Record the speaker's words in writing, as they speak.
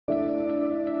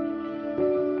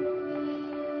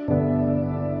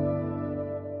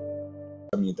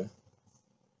Amida.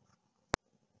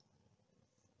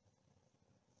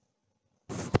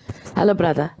 Hello,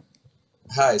 brother.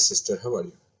 Hi, sister. How are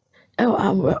you?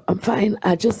 Oh, I'm fine.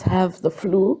 I just have the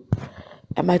flu,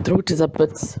 and my throat is a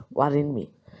bit worrying me.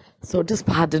 So just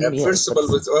pardon me. First of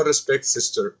all, with all respect,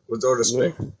 sister, with all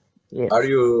respect, Yes. are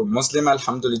you Muslim,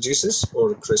 Alhamdulillah, Jesus,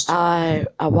 or Christian? I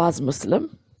was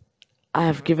Muslim. I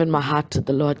have given my heart to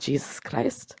the Lord Jesus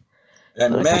Christ.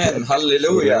 Amen.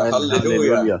 Hallelujah. Amen.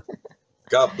 Hallelujah. Hallelujah.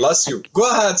 God bless you. Go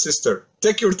ahead, sister.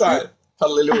 Take your time.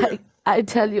 Hallelujah. I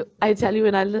tell you,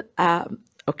 when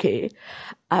okay,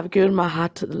 I've given my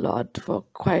heart to the Lord for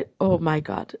oh my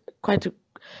God,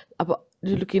 about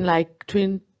looking like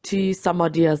 20 some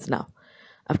odd years now.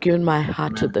 I've given my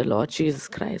heart to the Lord Jesus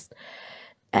Christ.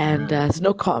 And there's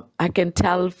I can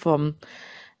tell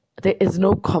there is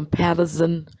no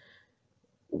comparison.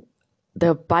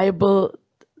 The Bible,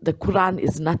 the Quran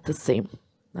is not the same.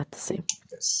 Not the same.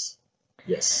 Yes.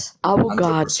 Yes. Our 100%.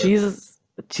 God,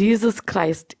 Jesus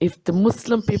Christ, if the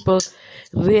Muslim people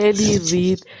really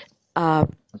read,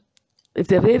 if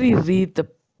they really read the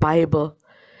Bible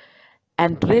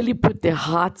and really put their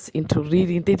hearts into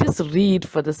reading, they just read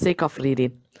for the sake of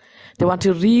reading. They want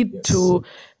to read to...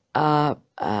 for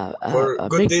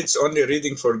good deeds, only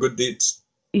reading for good deeds.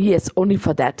 Yes, only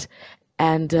for that.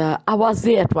 And I was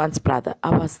there at once, brother.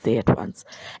 I was there at once.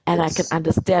 And yes. I can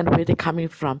understand where they're coming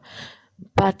from.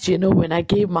 But, you know, when I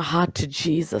gave my heart to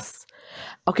Jesus...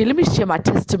 Okay, let me share my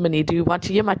testimony. Do you want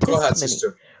to hear my testimony? Go ahead,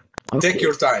 sister. Okay. Take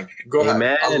your time. Go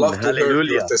ahead. I love to hear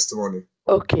your testimony.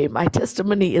 Okay, my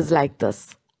testimony is like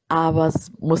this. I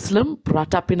was Muslim,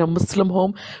 brought up in a Muslim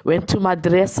home, went to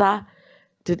madrasa,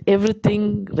 did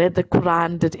everything, read the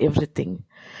Quran, did everything.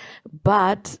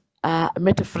 But I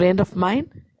met a friend of mine.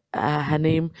 Her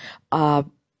name, I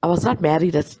was not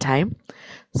married at the time.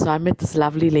 So I met this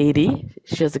lovely lady.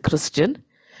 She was a Christian.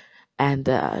 And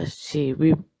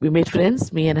we made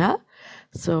friends, me and her.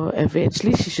 So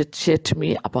eventually she shared to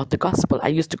me about the gospel. I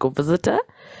used to go visit her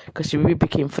because we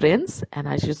became friends, and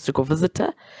I used to go visit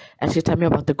her. And she told me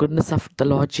about the goodness of the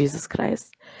Lord Jesus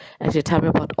Christ. And she told me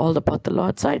about the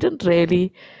Lord. So I didn't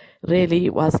really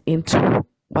was into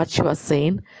what she was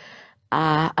saying.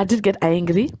 I did get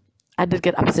angry. I did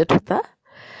get upset with her.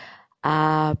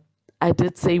 I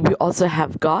did say we also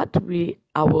have God.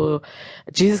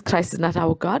 Jesus Christ is not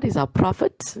our God. He's our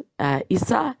prophet,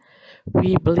 Isa.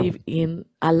 We believe in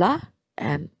Allah,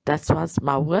 and that was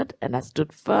my word. And I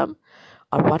stood firm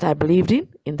on what I believed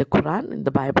in the Quran, in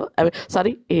the Bible.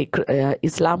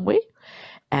 Islam way.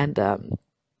 And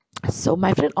so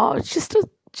my friend,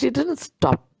 she didn't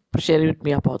stop sharing with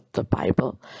me about the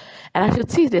Bible. And I should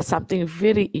see there's something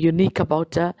very unique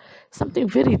about her, something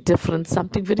very different,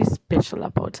 something very special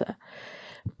about her.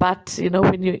 But, you know,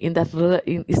 when you're in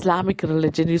Islamic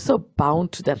religion, you're so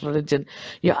bound to that religion.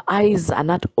 Your eyes are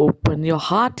not open. Your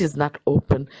heart is not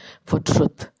open for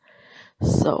truth.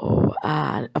 So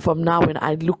from now, when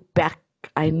I look back,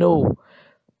 I know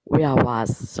where I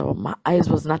was. So my eyes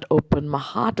was not open. My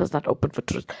heart was not open for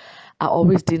truth. I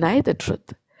always denied the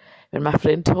truth when my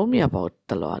friend told me about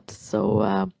the Lord. So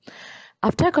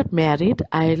after I got married,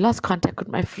 I lost contact with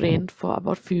my friend for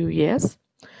about a few years.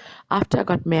 After I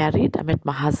got married, I met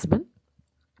my husband.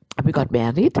 We got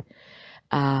married.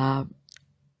 My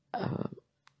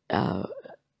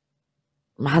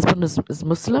husband is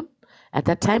Muslim. At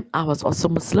that time, I was also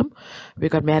Muslim. We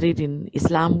got married in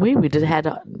Islam way. We had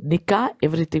a nikah,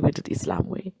 everything we did Islam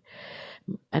way.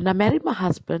 And I married my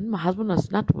husband. My husband was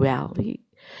not well. He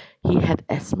had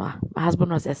asthma. My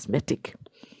husband was asthmatic.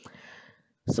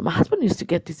 So my husband used to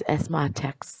get these asthma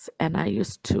attacks, and I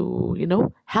used to, you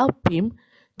know, help him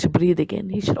to breathe again.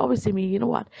 He should always say to me, you know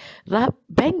what,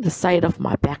 bang the side of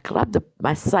my back, rub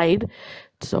my side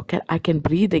so I can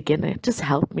breathe again. And just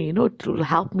help me, you know, it will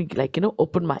help me, like, you know,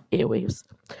 open my airwaves.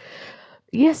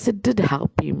 Yes, it did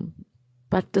help him.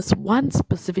 But this one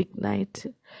specific night,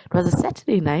 it was a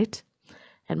Saturday night,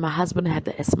 and my husband had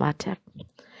the asthma attack.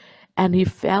 And he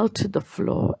fell to the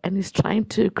floor, and he's trying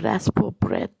to grasp for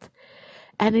breath.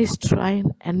 And he's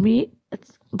trying, and me,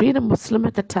 being a Muslim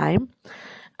at the time,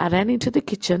 I ran into the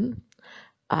kitchen.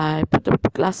 I put a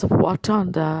glass of water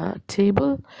on the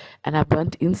table, and I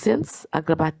burnt incense,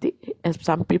 agarbatti, as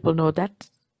some people know that,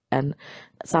 and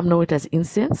some know it as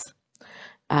incense.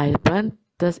 I burnt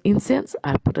this incense.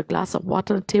 I put a glass of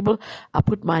water on the table. I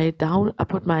put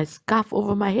my scarf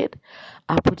over my head.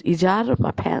 I put ijar, my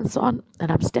pants on,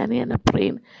 and I'm standing and I'm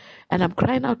praying, and I'm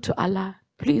crying out to Allah,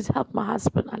 please help my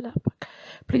husband, Allah.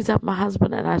 Please help my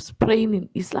husband. And I was praying in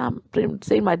Islam,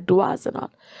 saying my du'as and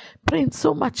all, praying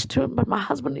so much to him, but my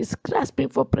husband is grasping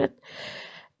for breath.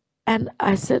 And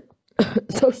I said,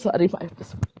 so sorry, my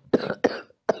husband.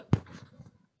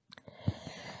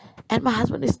 And my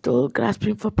husband is still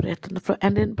grasping for breath on the floor.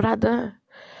 And then, brother,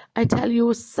 I tell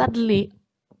you, suddenly,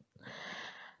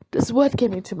 this word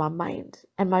came into my mind.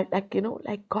 And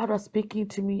like God was speaking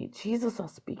to me. Jesus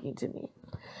was speaking to me.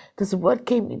 This word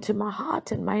came into my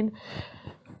heart and mind.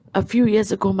 A few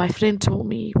years ago, my friend told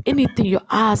me, anything you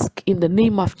ask in the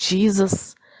name of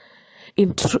Jesus,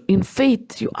 in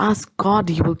faith, you ask God,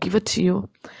 He will give it to you.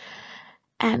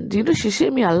 And she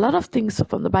shared me a lot of things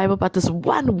from the Bible, but this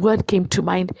one word came to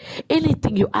mind.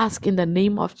 Anything you ask in the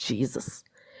name of Jesus,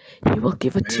 He will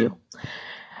give it to you.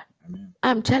 Amen.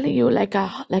 I'm telling you, like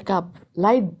a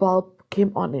light bulb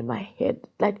came on in my head.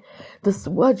 Like this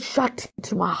word shot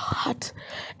into my heart.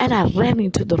 And I ran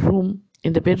into the room,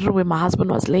 in the bedroom where my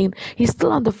husband was laying. He's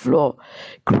still on the floor.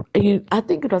 I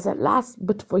think it was the last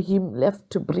bit for him left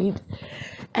to breathe.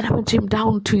 And I went him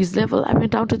down to his level. I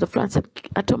went down to the front and said,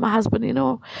 I told my husband,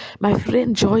 my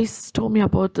friend Joyce told me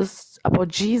about this, about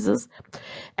Jesus.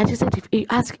 And she said, if you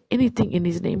ask anything in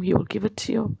His name, He will give it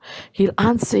to you. He'll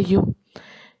answer you.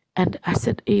 And I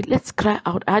said, hey, let's cry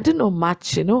out. I didn't know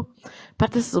much,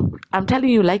 but this is, I'm telling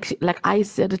you, like I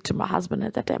said it to my husband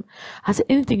at that time. I said,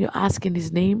 anything you ask in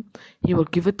His name, He will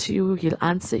give it to you. He'll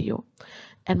answer you.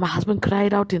 And my husband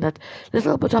cried out in that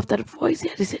little bit of that voice.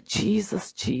 He said,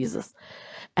 Jesus, Jesus.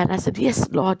 And I said, yes,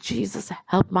 Lord Jesus,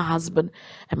 help my husband.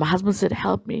 And my husband said,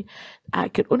 help me. I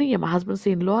could only hear my husband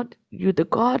saying, Lord, you're the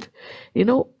God,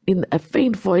 in a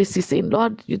faint voice. He's saying,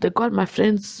 Lord, you're the God my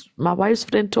wife's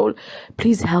friend told,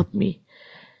 please help me.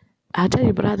 I tell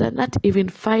you, brother, not even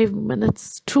 5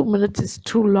 minutes, 2 minutes is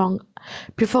too long.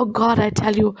 Before God, I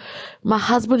tell you, my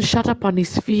husband shut up on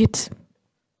his feet.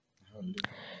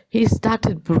 He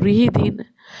started breathing.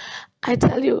 I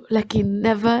tell you, like he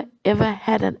never ever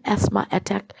had an asthma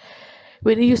attack.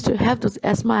 When he used to have those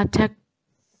asthma attacks,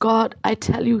 God, I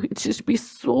tell you, it should be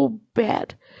so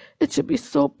bad. It should be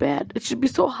so bad. It should be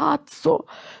so hard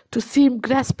to see him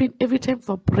grasping every time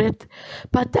for breath.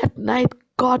 But that night,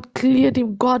 God cleared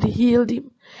him. God healed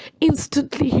him.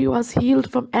 Instantly, he was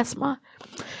healed from asthma.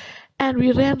 And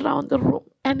we ran around the room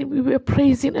and we were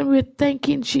praising and we were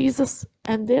thanking Jesus.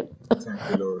 And then,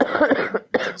 thank you, Lord.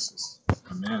 Jesus.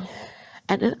 Amen.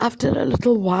 And then after a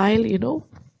little while,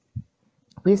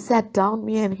 we sat down,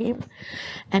 me and him,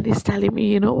 and he's telling me,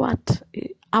 you know what?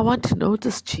 I want to know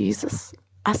this Jesus.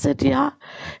 I said, yeah.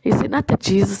 He said, not the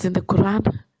Jesus in the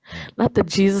Quran, not the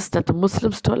Jesus that the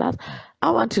Muslims told us.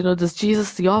 I want to know this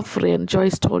Jesus your friend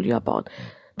Joyce told you about,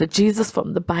 the Jesus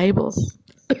from the Bible.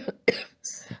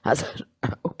 I said,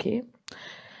 okay.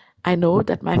 I know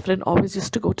that my friend always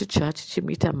used to go to church. She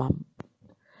meet her mom.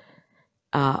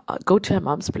 Go to her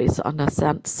mom's place on a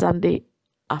Sunday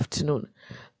afternoon.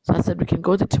 So I said, we can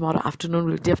go there tomorrow afternoon.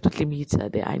 We'll definitely meet her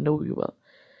there. I know we will.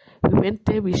 We went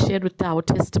there. We shared with her our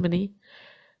testimony,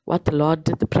 what the Lord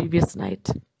did the previous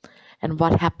night and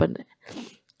what happened.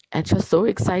 And she was so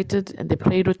excited, and they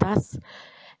prayed with us.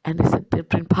 And they said they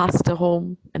bring pastor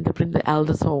home and they bring the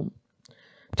elders home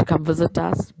to come visit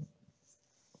us.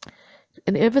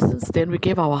 And ever since then, we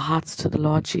gave our hearts to the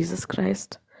Lord Jesus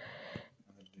Christ.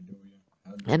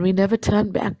 And we never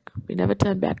turned back. We never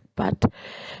turned back. But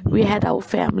we had our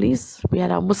families. We had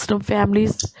our Muslim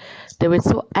families. They were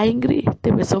so angry.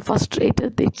 They were so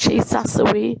frustrated. They chased us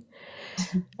away.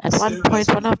 At one point,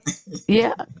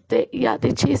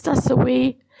 they chased us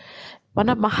away. One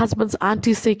of my husband's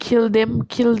aunties say, kill them,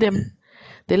 kill them.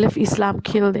 They left Islam,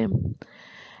 kill them.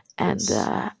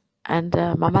 And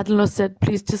my mother-in-law said,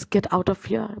 please just get out of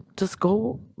here. Just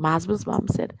go. My husband's mom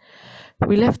said.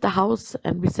 We left the house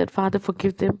and we said, Father,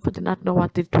 forgive them for they not know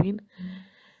what they're doing.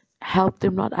 Help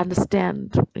them not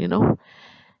understand, And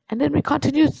then we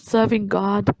continued serving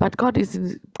God. But God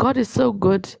is so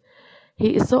good.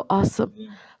 He is so awesome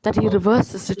that He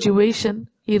reversed the situation.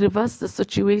 He reversed the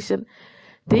situation.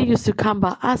 They used to come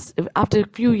by us after a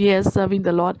few years serving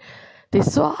the Lord. They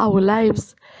saw our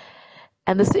lives.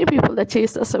 And the same people that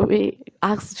chased us away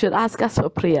should ask us for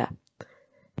prayer,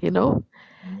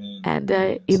 And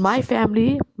in my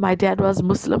family, my dad was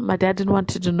Muslim. My dad didn't want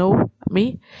to know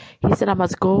me. He said I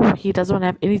must go. He doesn't want to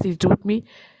have anything to do with me.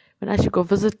 When I should go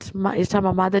visit, each time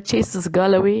my mother chased this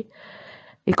girl away.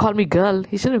 He called me girl.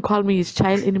 He shouldn't call me his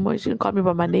child anymore. He shouldn't call me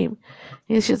by my name.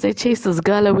 He should say, chase this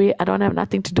girl away. I don't have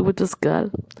nothing to do with this girl.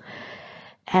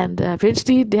 And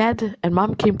eventually, Dad and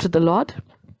Mom came to the Lord.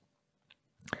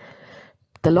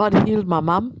 The Lord healed my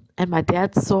mom, and my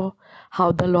dad saw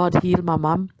how the Lord healed my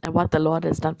mom and what the Lord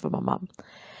has done for my mom.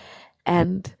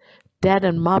 And Dad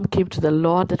and Mom came to the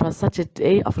Lord. It was such a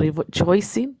day of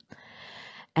rejoicing.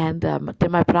 And then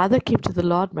my brother came to the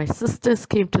Lord. My sisters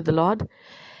came to the Lord.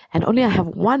 And only I have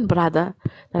one brother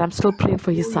that I'm still praying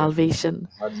for his salvation.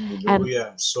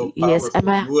 Hallelujah. And So yes,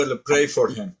 powerful. You will pray for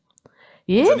him.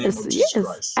 In the name yes, of Jesus yes.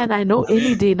 Christ. And I know any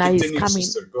Amen. day now he's Continue, coming.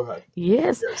 sister. Go ahead.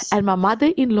 Yes. Yes. And my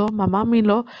mother-in-law, my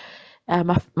mom-in-law,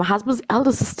 my husband's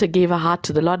elder sister gave her heart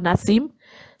to the Lord, Nasim.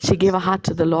 She gave her heart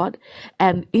to the Lord.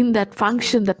 And in that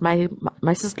function that my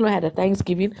sister-in-law had at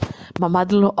Thanksgiving, my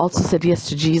mother-in-law also said yes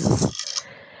to Jesus.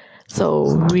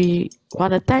 So we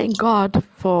want to thank God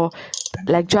for,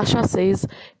 like Joshua says,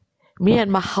 me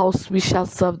and my house, we shall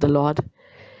serve the Lord.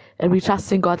 And we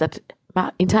trust in God that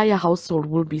my entire household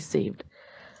will be saved.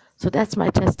 So that's my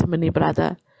testimony,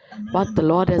 brother. Amen. What the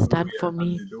Lord has done Hallelujah. for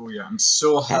me. Hallelujah. I'm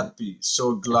so happy,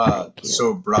 so glad,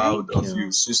 so proud of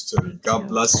you, sister. God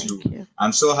bless you.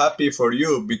 I'm so happy for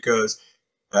you because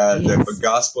the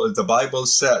gospel, the Bible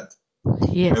said,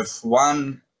 if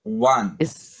one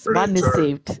is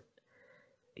saved,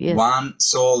 yes, one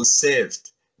soul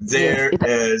saved, there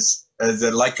is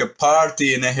like a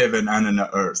party in heaven and in the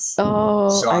earth. Oh,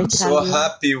 so I'm so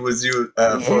happy with you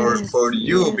for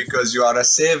you because you are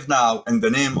saved now in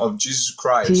the name of Jesus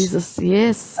Christ. Jesus,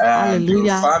 yes, and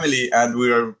hallelujah. Your family, and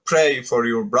we are praying for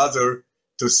your brother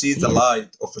to see the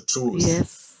light of the truth.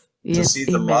 Yes, to see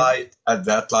the light, and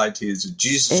that light is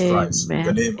Jesus Christ. In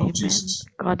the name of Jesus.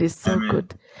 God is so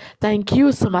good. Thank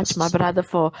you so much, my brother,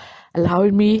 for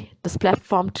allowing me this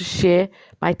platform to share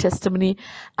my testimony.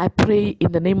 I pray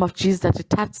in the name of Jesus that it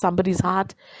touch somebody's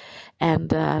heart,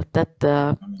 and I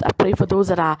pray for those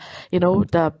that are,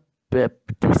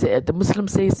 the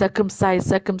Muslims say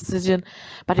circumcision,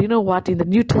 but you know what? In the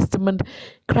New Testament,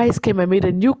 Christ came and made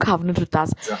a new covenant with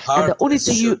us. The heart and the only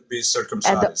thing should be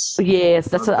circumcised. Yes,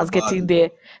 that's what I was getting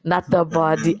there. Not the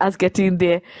body, I was getting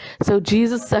there. So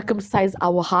Jesus circumcised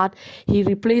our heart. He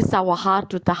replaced our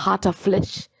heart with the heart of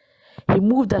flesh. He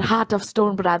moved that heart of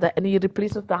stone, brother, and he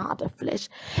replaced it with the heart of flesh.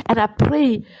 And I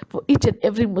pray for each and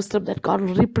every Muslim that God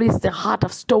will replace the heart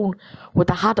of stone with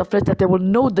the heart of flesh, that they will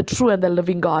know the true and the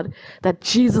living God, that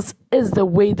Jesus is the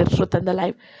way, the truth, and the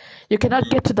life. You cannot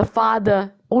get to the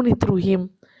Father only through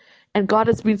him. And God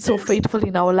has been so faithful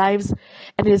in our lives,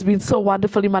 and he has been so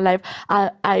wonderful in my life.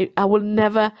 I'll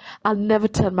never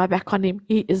turn my back on him.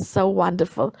 He is so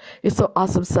wonderful. He's so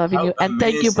awesome serving you. And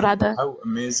thank you, brother. How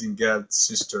amazing God,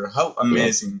 sister. How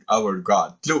amazing our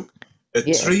God. Look, a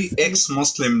 3x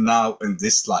Muslim now in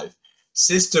this life.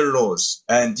 Sister Rose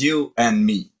and you and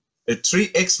me. A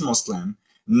 3x Muslim.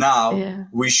 Now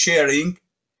we're sharing,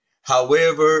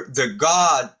 however, the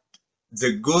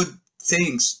good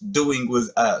things doing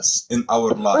with us in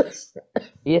our life.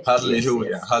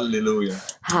 Hallelujah. Hallelujah.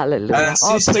 Hallelujah. And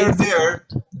sister there,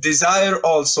 Desire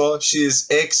also, she is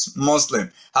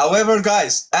ex-Muslim. However,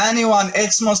 guys, anyone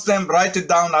ex-Muslim, write it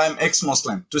down, I'm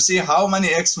ex-Muslim, to see how many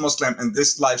ex-Muslim in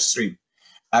this live stream.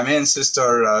 Amen,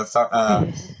 sister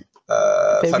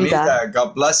Famida,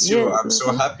 God bless you. I'm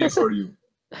so happy for you.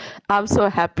 I'm so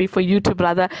happy for you too,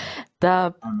 brother.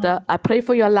 I pray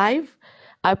for your life.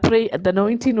 I pray the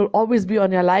anointing will always be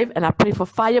on your life, and I pray for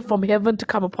fire from heaven to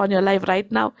come upon your life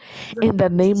right now in the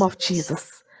name of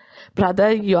Jesus.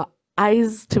 Brother, your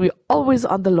eyes to be always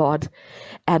on the Lord,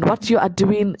 and what you are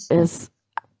doing is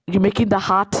you're making the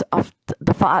heart of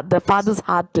the Father's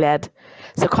heart glad.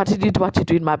 So continue to what you're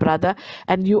doing, my brother,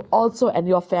 and you also and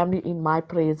your family in my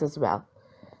prayers as well.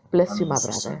 Bless you, my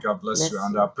brother. God bless you,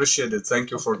 and I appreciate it. Thank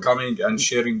you for coming and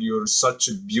sharing your such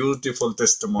a beautiful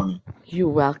testimony. You're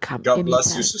welcome. God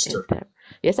bless you, sister.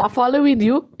 Yes, I'm following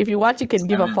you. If you want, you can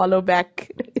give a follow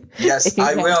back. Yes,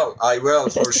 I will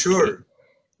for sure.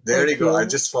 There you go. I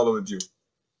just followed you.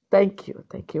 Thank you.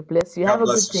 Bless you. Have a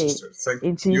good day.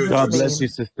 In Jesus' name. God bless you,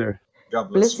 sister. God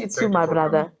bless you too, my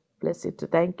brother. Bless you too.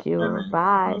 Thank you.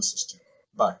 Bye.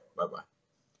 Bye. Bye.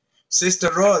 Sister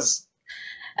Rose.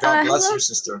 God bless you,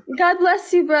 sister. God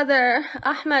bless you, brother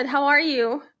Ahmed. How are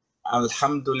you?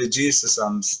 Alhamdulillah, Jesus.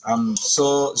 I'm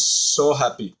so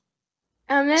happy.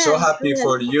 Amen. So happy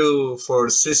for you, for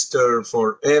sister,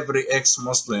 for every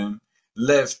ex-Muslim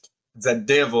left the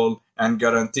devil and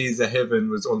guarantee the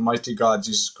heaven with Almighty God,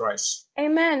 Jesus Christ.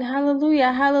 Amen.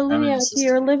 Hallelujah. Hallelujah to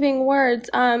your living words.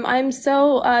 I'm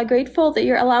so grateful that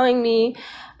you're allowing me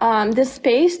this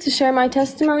space to share my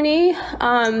testimony.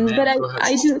 But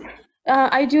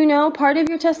I do know part of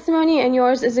your testimony, and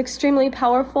yours is extremely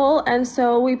powerful, and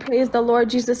so we praise the Lord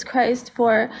Jesus Christ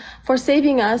for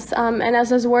saving us, and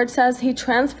as his word says, he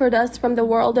transferred us from the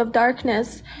world of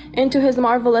darkness into his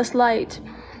marvelous light.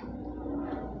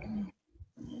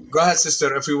 Go ahead,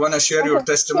 sister, if you want to share your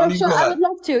testimony. Sure, go ahead. I would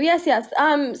love to. Yes.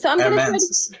 So I'm going to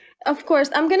of course,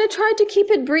 I'm going to try to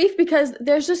keep it brief because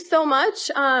there's just so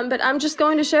much, but I'm just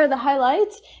going to share the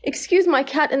highlights. Excuse my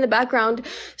cat in the background.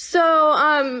 So,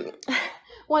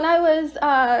 when I was,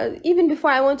 even before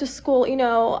I went to school, you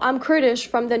know, I'm Kurdish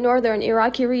from the northern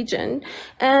Iraqi region,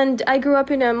 and I grew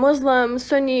up in a Muslim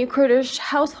Sunni Kurdish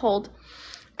household.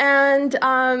 And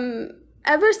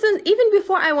ever since, even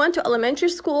before I went to elementary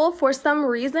school, for some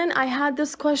reason, I had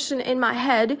this question in my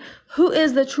head, who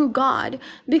is the true God?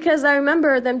 Because I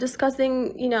remember them discussing,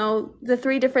 you know, the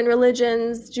 3 different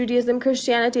religions, Judaism,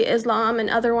 Christianity, Islam,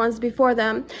 and other ones before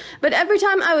them. But every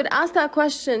time I would ask that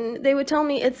question, they would tell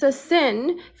me it's a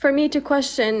sin for me to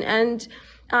question, and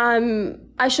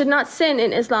I should not sin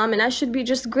in Islam, and I should be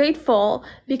just grateful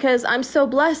because I'm so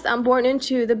blessed. I'm born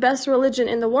into the best religion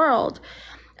in the world.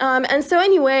 And so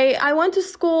anyway, I went to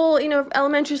school, you know,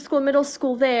 elementary school, middle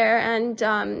school there, and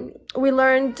we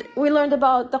learned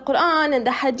about the Quran and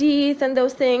the Hadith and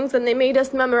those things, and they made us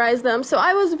memorize them. So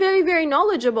I was very, very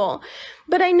knowledgeable,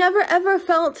 but I never ever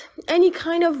felt any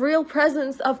kind of real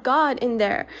presence of God in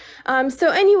there. So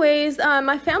anyways,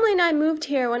 my family and I moved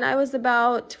here when I was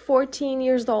about 14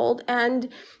 years old, and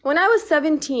when I was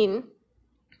 17,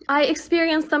 I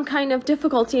experienced some kind of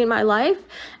difficulty in my life,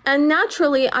 and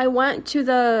naturally I went to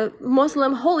the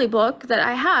Muslim holy book that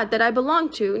I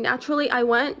belonged to. Naturally, I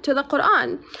went to the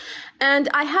Quran, and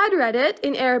I had read it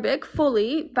in Arabic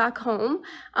fully back home.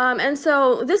 And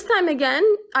so this time again,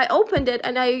 I opened it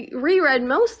and I reread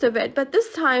most of it, but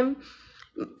this time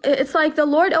it's like the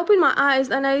Lord opened my eyes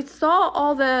and I saw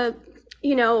all the,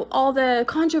 you know, all the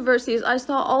controversies. I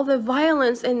saw all the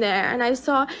violence in there, and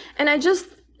I just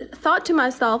thought to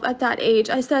myself at that age,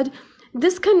 I said,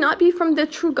 this cannot be from the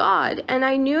true God. And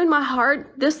I knew in my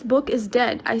heart, this book is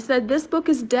dead. I said, this book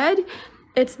is dead.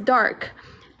 It's dark.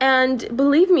 And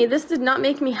believe me, this did not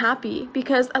make me happy,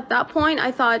 because at that point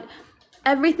I thought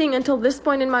everything until this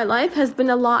point in my life has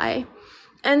been a lie.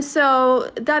 And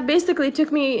so that basically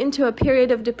took me into a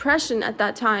period of depression at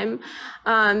that time,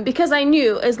 because I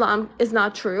knew Islam is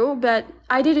not true, but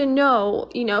I didn't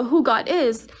know, you know, who God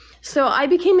is. So I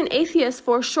became an atheist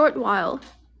for a short while.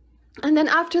 And then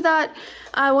after that,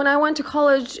 when I went to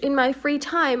college in my free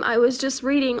time, I was just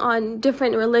reading on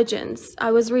different religions.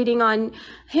 I was reading on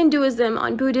Hinduism,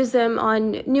 on Buddhism,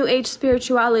 on New Age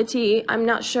spirituality. I'm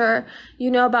not sure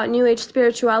you know about New Age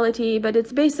spirituality, but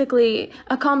it's basically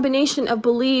a combination of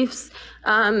beliefs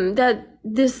that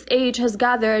this age has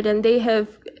gathered, and they have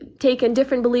taken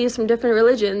different beliefs from different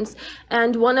religions.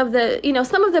 And one of the, you know,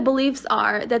 some of the beliefs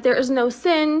are that there is no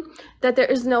sin, that there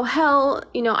is no hell.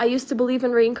 You know, I used to believe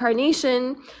in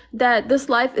reincarnation, that this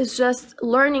life is just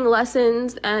learning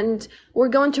lessons and we're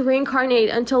going to reincarnate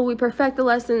until we perfect the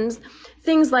lessons,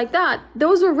 things like that.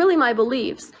 Those were really my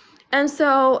beliefs. And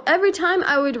so every time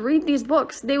I would read these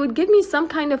books, they would give me some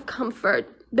kind of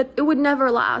comfort, but it would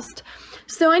never last.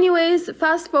 So anyways,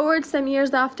 fast forward some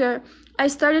years after, I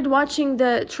started watching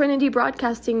the Trinity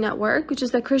Broadcasting Network, which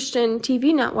is a Christian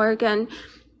TV network, and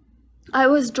I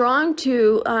was drawn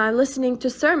to listening to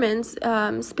sermons,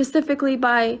 specifically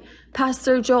by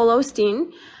Pastor Joel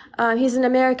Osteen. He's an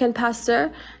American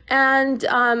pastor, and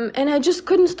I just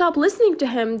couldn't stop listening to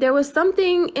him. There was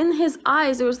something in his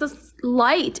eyes. There was this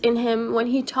light in him when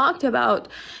he talked about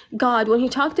God, when he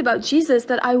talked about Jesus,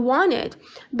 that I wanted.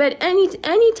 But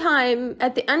any time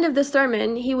at the end of the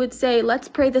sermon, he would say, let's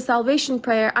pray the salvation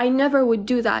prayer. I never would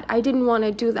do that. I didn't want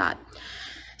to do that.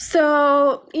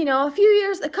 So, you know,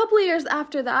 a couple of years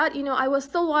after that, you know, I was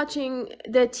still watching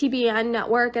the TBN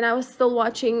network, and I was still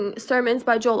watching sermons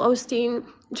by Joel Osteen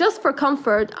just for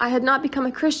comfort. I had not become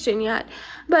a Christian yet.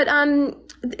 But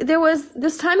there was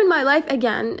this time in my life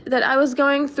again that I was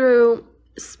going through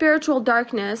spiritual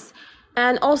darkness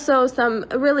and also some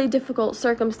really difficult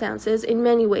circumstances in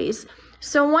many ways.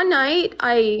 So one night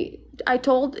I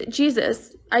told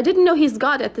Jesus, I didn't know he's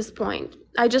God at this point.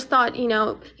 I just thought, you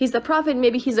know, he's a prophet,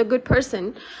 maybe he's a good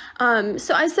person.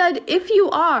 So I said, if you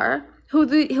are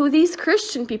who these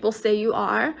Christian people say you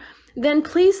are, then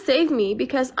please save me,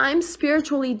 because I'm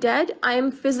spiritually dead. I am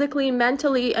physically,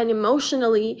 mentally, and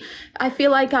emotionally. I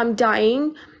feel like I'm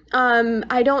dying.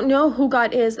 I don't know who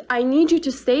God is. I need you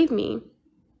to save me.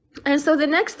 And so the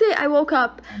next day I woke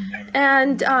up,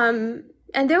 and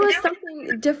there was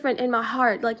something different in my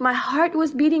heart. Like, my heart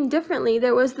was beating differently.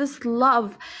 There was this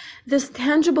love, this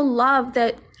tangible love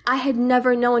that I had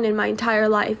never known in my entire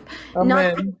life.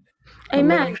 Amen.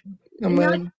 Amen.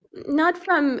 Amen. Not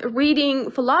from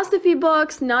reading philosophy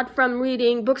books, not from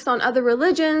reading books on other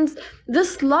religions.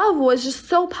 This love was just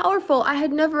so powerful. I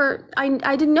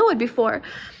didn't know it before.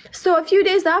 So a few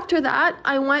days after that,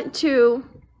 I went to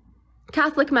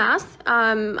Catholic Mass.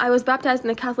 I was baptized in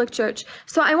the Catholic Church.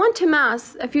 So I went to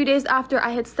Mass a few days after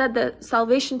I had said the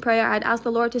salvation prayer. I had asked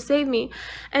the Lord to save me.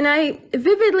 And I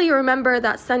vividly remember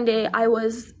that Sunday I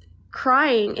was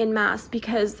crying in Mass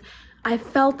because I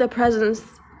felt the presence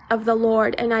of the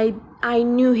Lord, and I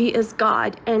knew he is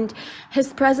God, and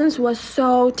his presence was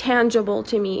so tangible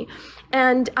to me.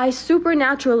 And I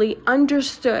supernaturally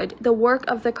understood the work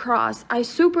of the cross. I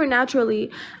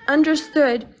supernaturally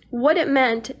understood what it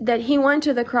meant that he went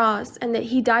to the cross and that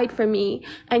he died for me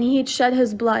and he had shed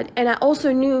his blood. And I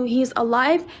also knew he's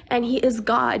alive and he is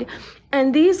God.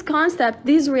 And these concepts,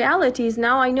 these realities,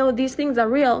 now I know these things are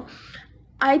real.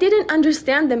 I didn't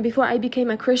understand them before I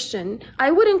became a Christian. I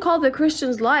wouldn't call the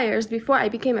Christians liars before I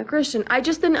became a Christian. I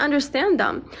just didn't understand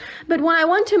them. But when I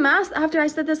went to Mass after I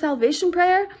said the salvation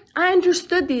prayer, I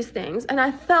understood these things. And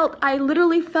I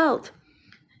literally felt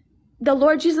the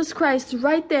Lord Jesus Christ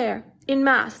right there in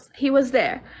Mass. He was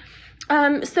there.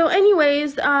 So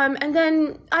anyways, and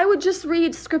then I would just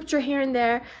read scripture here and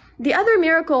there. The other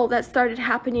miracle that started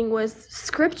happening was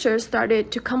scripture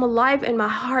started to come alive in my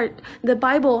heart. The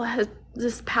Bible has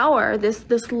this power,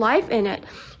 this life in it.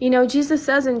 You know, Jesus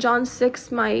says in John 6,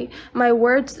 my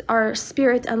words are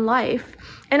spirit and life.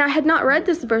 And I had not read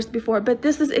this verse before, but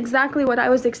this is exactly what I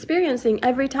was experiencing.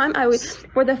 Every time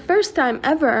for the first time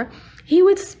ever, he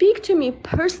would speak to me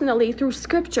personally through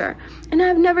scripture. And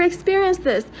I've never experienced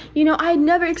this. You know, I had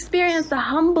never experienced a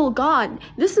humble God.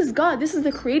 This is God. This is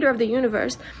the creator of the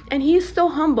universe. And he's so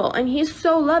humble and he's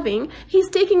so loving. He's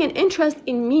taking an interest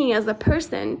in me as a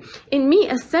person, in me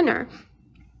a sinner.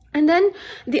 And then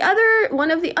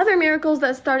one of the other miracles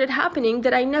that started happening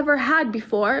that I never had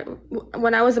before,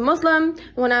 when I was a Muslim,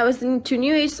 when I was into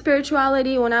New Age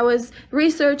spirituality, when I was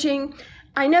researching,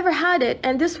 I never had it.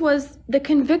 And this was the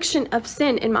conviction of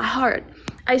sin in my heart.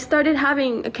 I started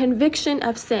having a conviction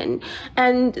of sin.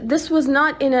 And this was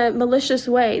not in a malicious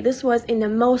way. This was in the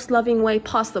most loving way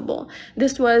possible.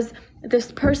 This was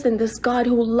this person, this God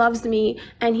who loves me,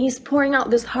 and he's pouring out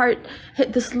this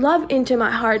love into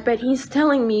my heart, but he's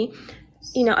telling me,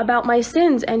 you know, about my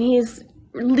sins, and he's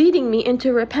leading me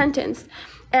into repentance.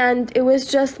 And it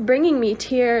was just bringing me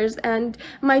tears, and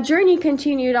my journey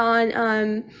continued on.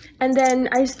 And then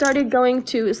I started going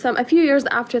to a few years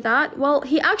after that. Well,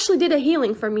 he actually did a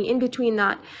healing for me in between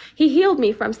that. He healed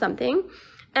me from something.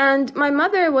 And my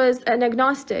mother was an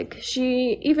agnostic.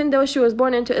 Even though she was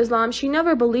born into Islam, she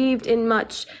never believed in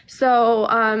much. So,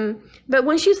 but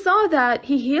when she saw that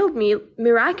he healed me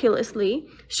miraculously,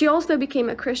 she also became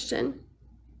a Christian.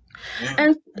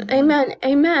 And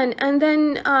amen. And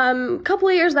then a couple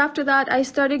of years after that, I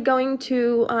started going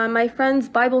to my friend's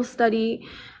Bible study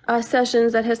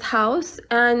sessions at his house.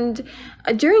 And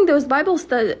during those Bible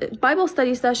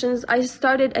study sessions, I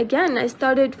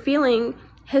started feeling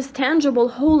his tangible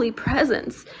holy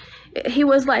presence. He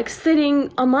was like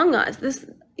sitting among us.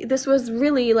 This was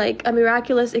really like a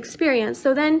miraculous experience.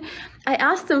 So then I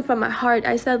asked him from my heart,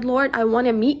 I said, Lord, I want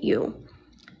to meet you.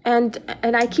 And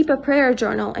I keep a prayer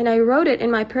journal, and I wrote it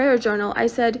in my prayer journal. I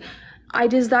said, I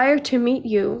desire to meet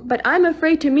you, but I'm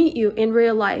afraid to meet you in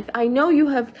real life. I know you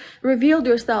have revealed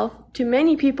yourself to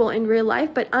many people in real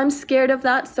life, but I'm scared of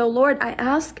that. So Lord, I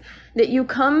ask that you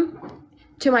come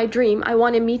to my dream. I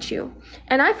want to meet you.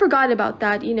 And I forgot about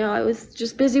that. You know, I was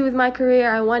just busy with my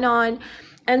career. I went on.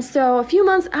 And so a few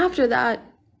months after that,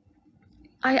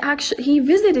 he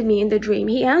visited me in the dream.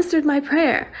 He answered my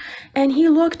prayer, and he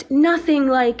looked nothing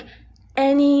like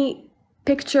any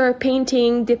picture,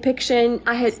 painting, depiction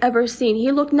I had ever seen.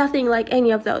 He looked nothing like any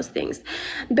of those things.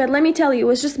 But let me tell you, it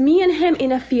was just me and him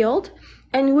in a field,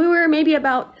 and we were maybe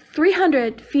about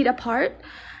 300 feet apart.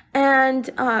 And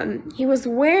he was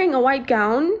wearing a white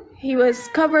gown. He was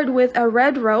covered with a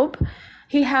red robe.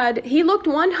 He looked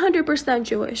 100%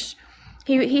 Jewish.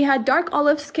 He had dark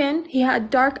olive skin, he had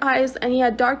dark eyes, and he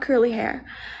had dark curly hair.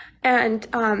 And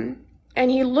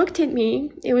he looked at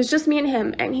me. It was just me and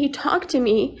him. And he talked to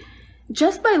me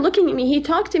just by looking at me. He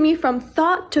talked to me from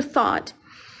thought to thought.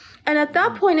 And at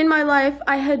that point in my life,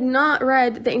 I had not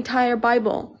read the entire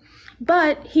Bible.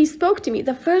 But he spoke to me.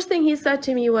 The first thing he said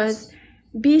to me was,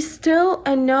 be still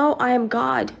and know I am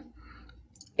God.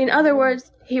 In other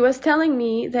words, he was telling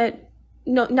me that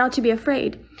not to be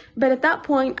afraid. But at that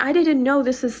point, I didn't know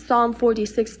this is Psalm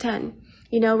 46:10.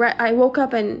 You know, right? I woke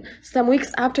up, and some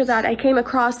weeks after that, I came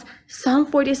across Psalm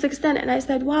 46:10, and I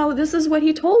said, wow, this is what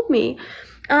he told me.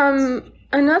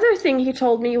 Another thing he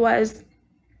told me was,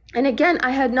 and again,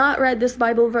 I had not read this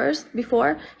Bible verse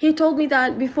before. He told me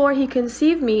that before he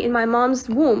conceived me in my mom's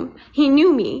womb, he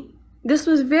knew me. This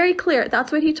was very clear.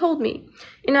 That's what he told me.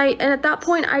 And at that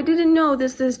point, I didn't know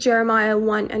this is Jeremiah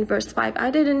 1 and verse 5.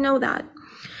 I didn't know that.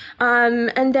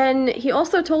 And then he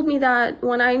also told me that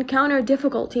when I encounter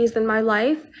difficulties in my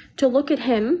life, to look at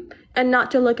him and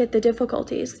not to look at the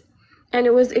difficulties. and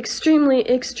it was extremely,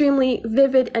 extremely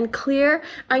vivid and clear.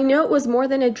 I know it was more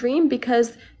than a dream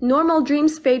because normal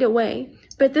dreams fade away.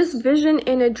 But this vision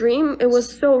in a dream, it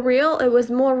was so real. It was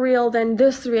more real than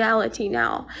this reality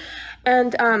now.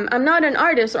 And I'm not an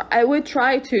artist, or I would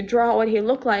try to draw what he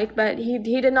looked like, but he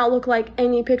did not look like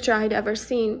any picture I'd ever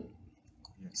seen.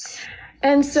 Yes.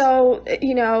 And so,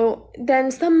 you know,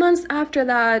 then some months after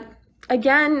that,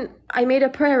 again, I made a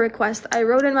prayer request. I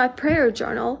wrote in my prayer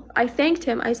journal. I thanked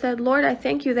him. I said, Lord, I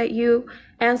thank you that you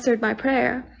answered my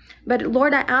prayer. But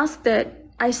Lord, I ask that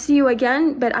I see you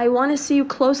again, but I want to see you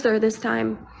closer this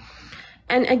time.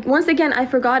 And once again, I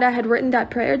forgot I had written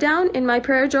that prayer down in my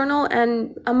prayer journal,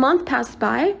 and a month passed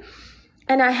by,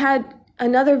 and I had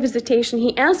another visitation.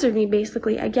 He answered me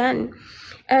basically again.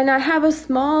 And I have a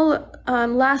small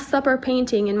Last Supper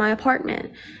painting in my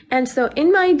apartment. And so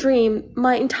in my dream,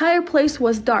 my entire place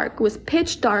was dark, was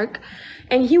pitch dark,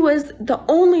 and he was the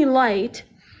only light.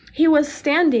 He was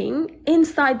standing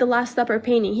inside the Last Supper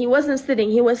painting. He wasn't sitting,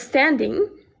 he was standing.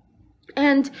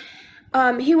 And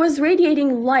he was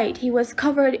radiating light. He was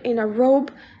covered in a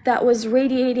robe that was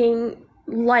radiating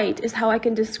light, is how I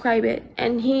can describe it.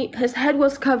 And his head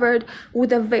was covered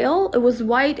with a veil. It was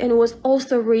white, and it was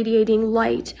also radiating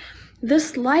light.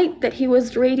 This light that he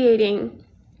was radiating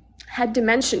had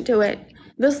dimension to it.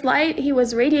 This light, he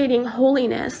was radiating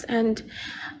holiness and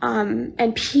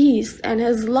peace and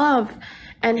his love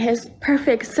and his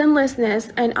perfect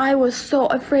sinlessness. And I was so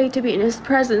afraid to be in his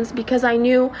presence because I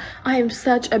knew I am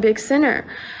such a big sinner.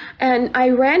 And I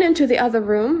ran into the other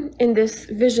room in this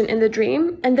vision, in the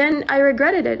dream, and then I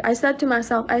regretted it. I said to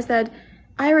myself,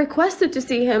 I requested to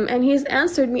see him and he's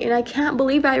answered me, and I can't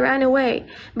believe I ran away.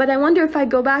 But I wonder if I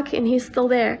go back and he's still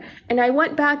there. And I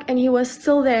went back and he was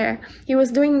still there. He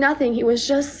was doing nothing. He was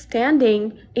just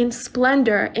standing in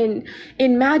splendor,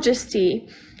 in majesty.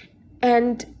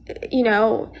 And you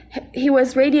know, he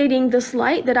was radiating this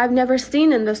light that I've never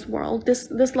seen in this world.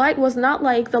 This light was not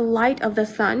like the light of the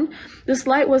sun. This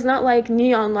light was not like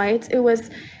neon lights. It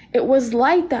was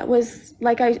light that was,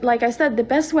 like I said, the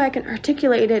best way I can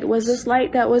articulate it was this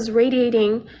light that was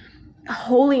radiating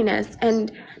holiness.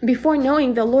 And before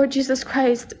knowing the Lord Jesus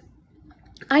Christ,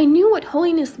 I knew what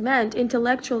holiness meant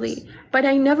intellectually, but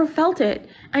I never felt it.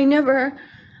 I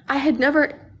had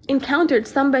never encountered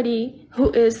somebody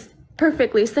who is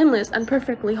perfectly sinless and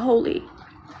perfectly holy.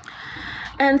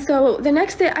 And so the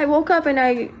next day I woke up and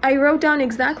I wrote down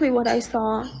exactly what I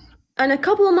saw. And a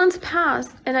couple of months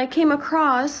passed and I came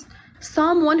across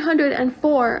Psalm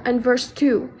 104 and verse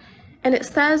 2. And it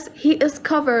says, he is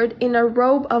covered in a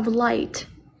robe of light.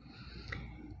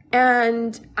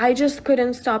 And I just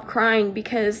couldn't stop crying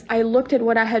because I looked at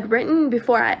what I had written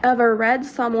before I ever read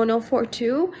Psalm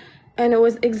 104:2. And it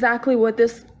was exactly what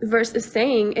this verse is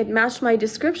saying. It matched my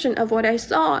description of what I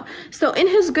saw. So in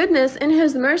his goodness, in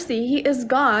his mercy, he is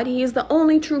God. He is the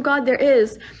only true God there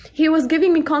is. He was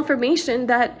giving me confirmation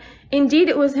that indeed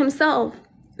it was himself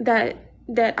that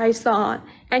I saw.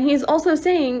 And he's also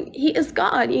saying he is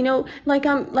God. You know, like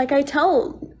I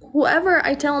tell whoever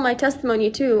I tell my testimony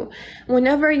to,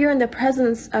 whenever you're in the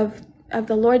presence of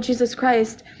the Lord Jesus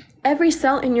Christ, every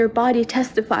cell in your body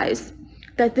testifies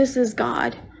that this is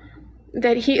God,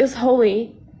 that he is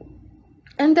holy.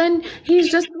 And then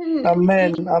he's just been...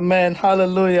 Amen.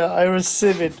 Hallelujah. I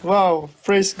receive it. Wow.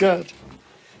 Praise God.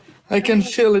 I can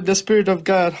feel it, the Spirit of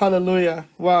God. Hallelujah.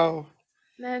 Wow.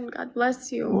 Man, God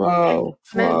bless you. Wow.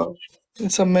 Amen. Wow.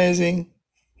 It's amazing.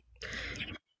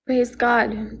 Praise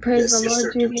God. Praise the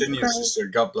Lord Jesus Christ. Sister.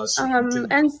 God bless you.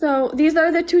 And so these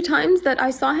are the 2 times that I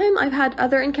saw him. I've had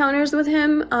other encounters with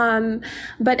him.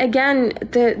 But again,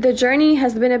 the journey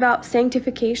has been about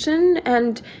sanctification,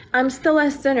 and I'm still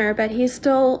a sinner, but he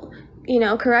still, you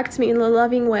know, corrects me in a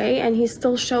loving way, and he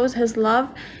still shows his love.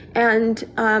 And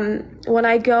when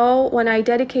I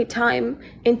dedicate time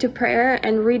into prayer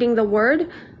and reading the word,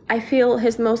 I feel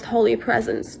his most holy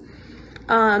presence.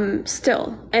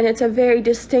 Still, and it's a very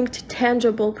distinct,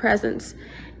 tangible presence.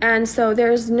 And so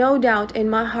there's no doubt in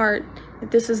my heart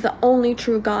that this is the only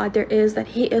true God there is, that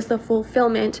he is the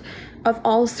fulfillment of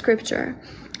all scripture.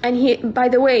 And he, by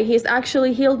the way, he's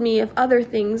actually healed me of other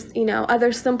things, you know,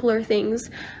 other simpler things.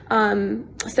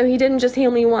 So he didn't just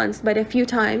heal me once, but a few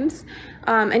times.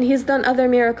 And he's done other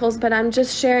miracles, but I'm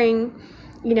just sharing,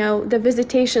 you know, the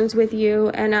visitations with you,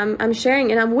 and I'm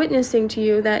sharing and I'm witnessing to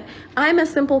you that I'm a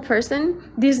simple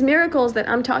person. These miracles that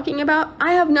I'm talking about,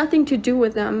 I have nothing to do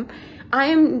with them. I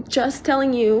am just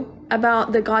telling you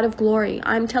about the God of glory.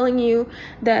 I'm telling you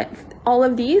that all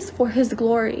of these for his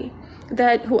glory,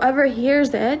 that whoever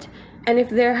hears it, and if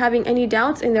they're having any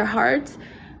doubts in their hearts,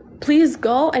 please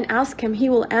go and ask him. He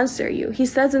will answer you. He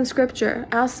says in scripture,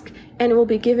 ask and it will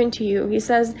be given to you. He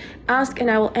says, ask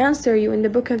and I will answer you in the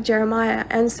book of Jeremiah.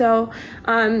 And so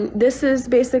this is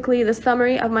basically the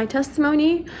summary of my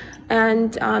testimony.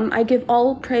 And I give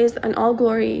all praise and all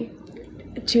glory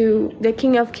to the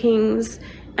King of Kings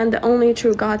and the only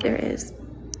true God there is.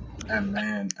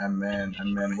 Amen, amen,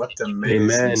 amen. What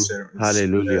amazing service.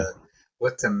 Hallelujah.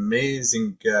 What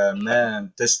amazing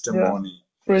testimony.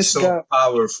 Praise so God.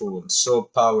 Powerful, so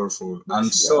powerful. I'm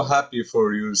so happy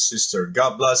for you, sister.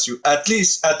 God bless you. At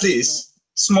least,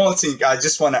 small thing, I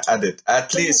just want to add it.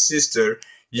 At least, sister,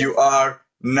 you are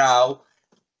now,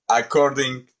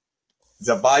 according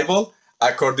the Bible,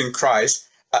 according Christ,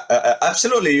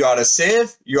 absolutely, you are a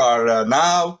saved. You are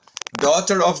now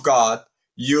daughter of God.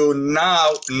 You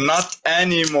now not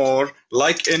anymore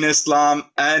like in Islam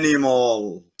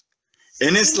animal.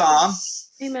 In Islam,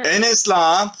 Amen. in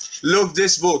Islam, look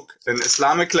this book in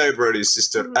Islamic library,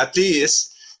 sister. At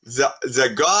least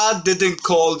the God didn't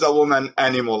call the woman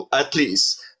animal. At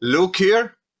least look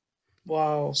here.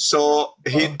 Wow. So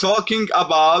he talking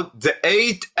about the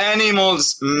 8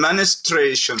 animals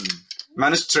menstruated.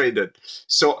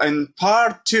 So in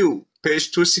part 2,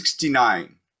 page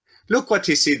 269, look what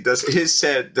he said. He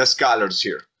said the scholars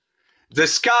here. The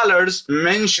scholars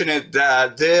mentioned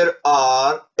that there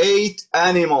are 8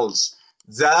 animals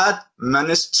that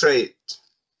menstruate.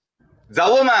 The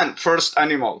woman, first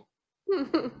animal.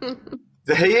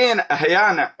 The hyena,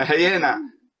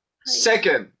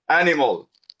 second animal.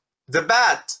 The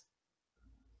bat,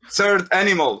 third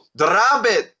animal. The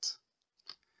rabbit,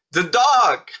 the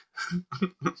dog,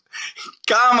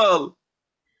 camel,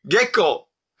 gecko.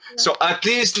 So at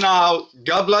least now,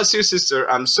 God bless you, sister.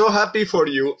 I'm so happy for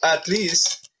you. At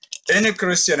least in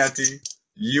Christianity,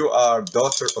 you are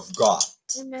daughter of God.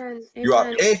 Amen. You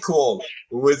are equal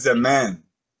with the man.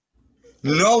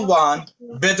 No one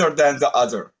better than the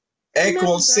other.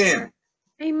 Equal, same.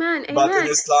 Amen. But in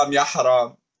Islam, ya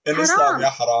haram. In Islam, ya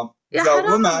haram. The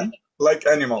woman, like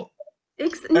animal.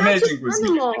 Not just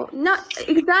animal, not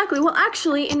exactly. Well,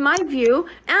 actually, in my view,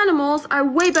 animals are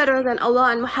way better than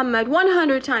Allah and Muhammad,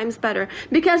 100 times better,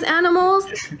 because animals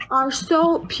are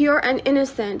so pure and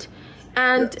innocent,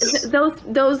 and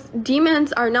those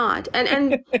demons are not.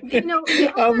 And you know,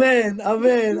 Amen. the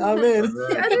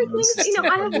other things, you know,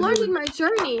 I have learned in my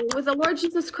journey with the Lord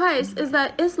Jesus Christ is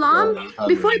that Islam,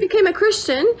 before I became a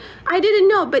Christian, I didn't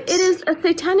know, but it is a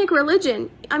satanic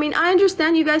religion. I mean, I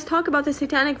understand you guys talk about the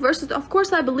satanic verses. Of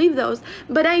course, I believe those,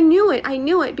 but I knew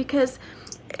it because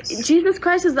Jesus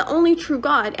Christ is the only true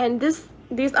God, and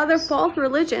these other false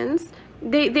religions,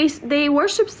 they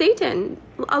worship Satan.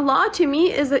 Allah to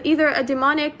me is either a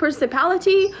demonic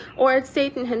principality or it's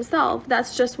Satan himself.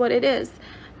 That's just what it is.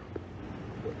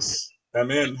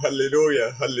 Amen.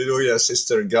 Hallelujah. Hallelujah,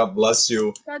 sister. God bless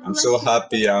you. I'm so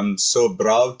happy. I'm so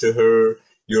proud to hear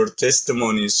your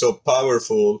testimony. So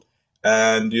powerful.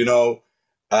 And, you know,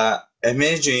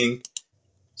 amazing.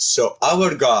 So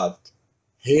our God,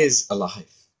 He is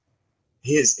alive.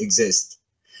 He is exist.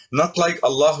 Not like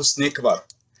Allah's Nikbar.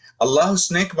 Allah's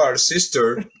Nikbar,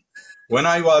 sister, when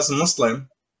I was Muslim,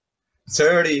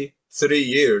 33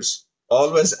 years,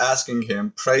 always asking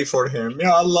him, pray for him.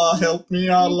 Ya Allah, help me,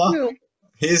 Ya Allah.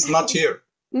 He's not here.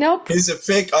 Nope. He's a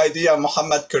fake idea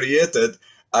Muhammad created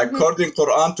according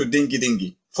Quran to dingy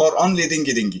dingy. For only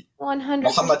dingy dingy. 100%.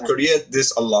 Muhammad created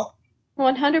this Allah.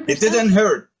 100%. He didn't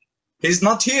heard. He's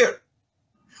not here.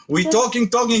 We talking,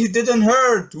 he didn't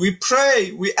heard. We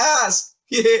pray, we ask.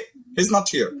 He's not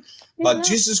here. But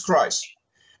Jesus Christ,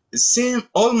 same,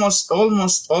 almost,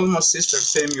 sister,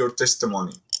 same your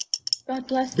testimony. God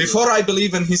bless you. Before I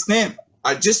believe in his name,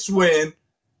 I just went,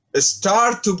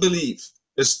 start to believe,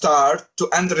 start to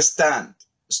understand,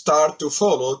 start to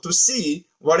follow, to see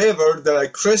whatever the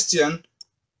Christian,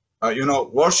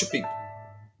 worshiping.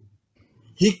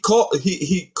 He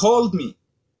called me.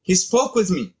 He spoke with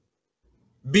me.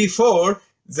 Before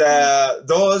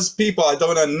those people, I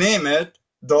don't want to name it,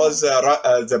 those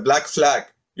the black flag,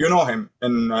 you know him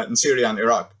in Syria and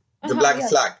Iraq, the black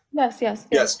flag.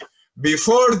 Yes.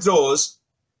 Before those,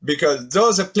 because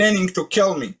those are planning to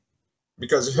kill me,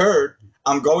 because heard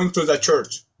I'm going to the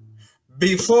church.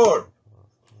 Before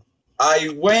I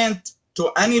went to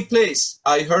any place,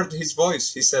 I heard his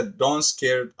voice. He said, "Don't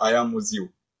scared, I am with you."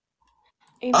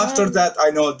 Amen. After that, I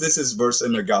know this is verse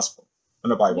in the gospel. In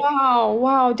the Bible.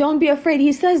 Wow. Don't be afraid.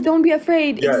 He says, don't be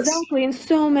afraid. Yes. Exactly. In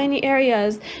so many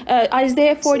areas.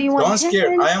 Isaiah 41. Don't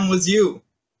scare. I am with you.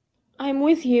 I'm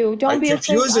with you. Don't be afraid. I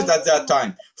confused it at that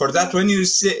time. For that, when you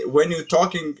sing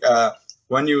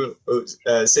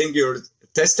your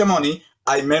testimony,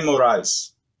 I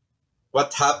memorize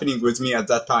what's happening with me at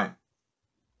that time.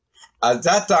 At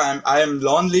that time, I am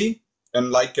lonely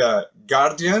and like a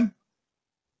guardian.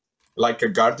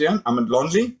 I'm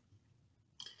lonely.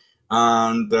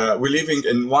 And we're living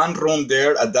in one room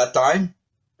there at that time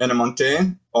in a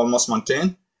mountain, almost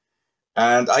mountain.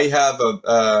 And I have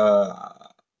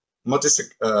a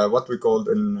motorcycle, what we call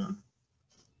in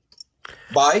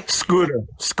bike. Scooter.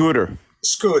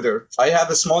 I have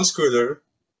a small scooter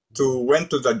to went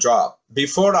to the job.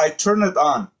 Before I turn it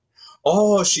on,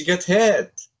 oh, she get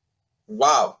hit.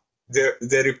 Wow.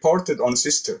 They reported on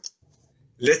sister.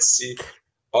 Let's see.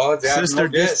 Oh, they have no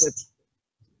guest.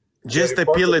 Just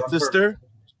appeal it, sister.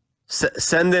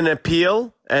 Send an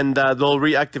appeal, and they'll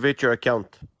reactivate your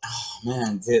account. Oh,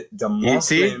 man, the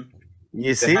Muslim,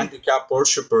 the handicap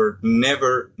worshiper,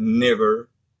 never,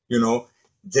 you know,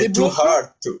 they're too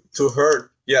hard to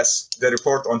hurt. Yes, they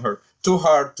report on her. Too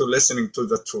hard to listening to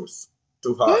the truth.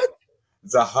 Too hard.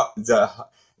 What?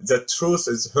 The truth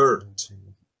is hurt.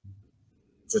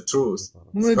 The truth.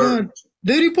 Oh my God.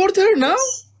 They report her now?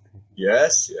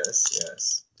 Yes.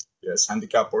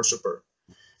 Handicap worshiper.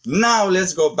 Now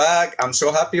let's go back. I'm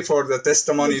so happy for the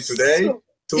testimony today.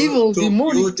 Two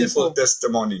beautiful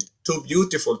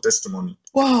testimony.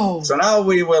 Wow. So now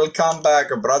we will come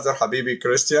back, Brother Habibi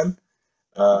Christian.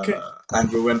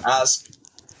 And we will ask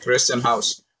Christian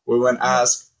House. We will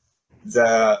ask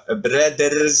the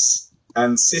brothers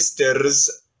and sisters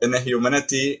in the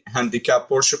humanity, handicap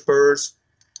worshippers,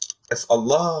 if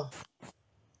Allah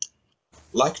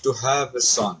like to have a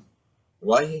son,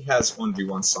 why he has only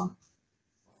one son?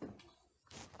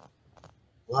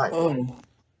 Why? Oh,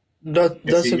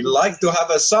 if he like to have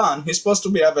a son, he's supposed to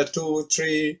be have a 2,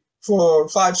 3, 4,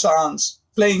 5 sons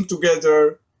playing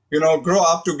together, you know, grow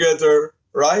up together,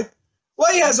 right?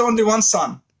 Why he has only one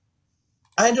son?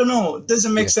 I don't know. It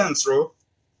doesn't make sense, bro.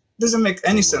 Doesn't make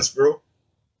any sense, bro.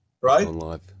 Right?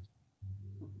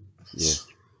 Yeah.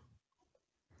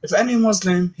 If any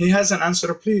Muslim, he has an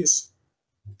answer, please,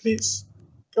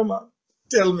 come on,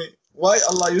 tell me why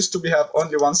Allah used to have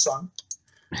only one son.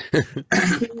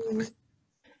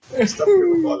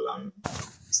 Astaghfirullah.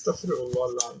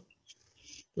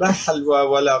 لا حلوى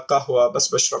ولا قهوة بس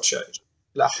بشرب شاي.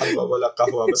 لا حلوى ولا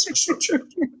قهوة بس بشرب شاي.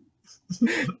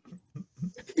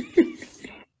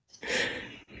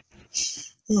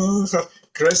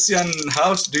 Christian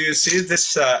House, do you see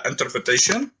this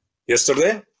interpretation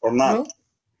yesterday or not?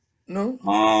 No.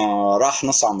 راح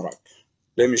نص عمرك.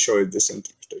 Let me show you this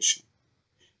interpretation.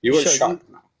 You will shock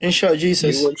now. Inshallah,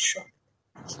 Jesus. You will shock.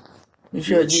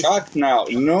 You will shock now.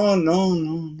 No.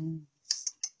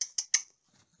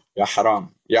 Ya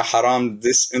haram,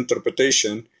 this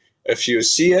interpretation, if you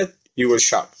see it, you will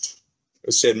shock.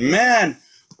 You said, man,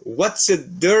 what's a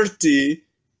dirty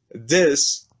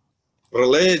this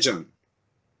religion?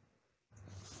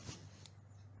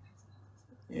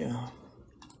 Yeah.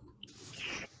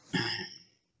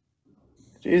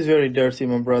 It is very dirty,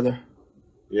 my brother.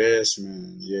 Yes,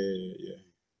 man. Yeah.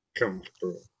 Come on,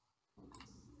 bro.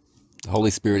 The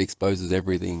Holy Spirit exposes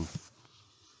everything.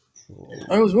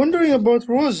 I was wondering about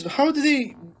Rose. How did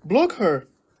they block her?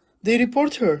 They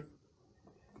report her.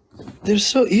 They're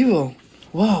so evil.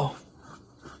 Wow.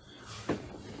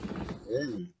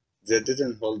 Yeah. They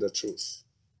didn't hold the truth.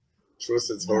 Truth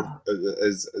is hurt,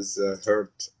 is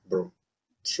hurt, bro.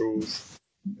 Truth.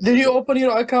 Did you open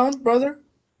your account, brother?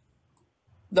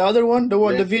 The other one,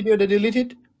 the video they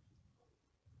deleted?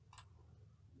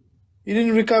 You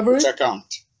didn't recover it? Which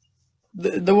account?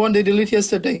 The one they deleted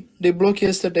yesterday. They blocked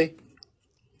yesterday.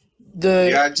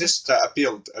 Yeah, I just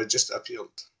appealed.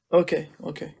 Okay,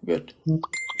 good.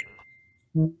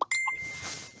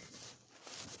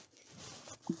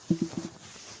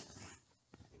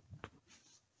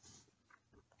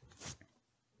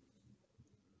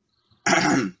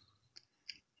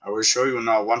 I will show you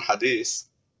now one hadith.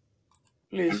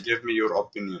 Please. And give me your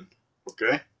opinion,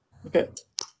 okay? Okay.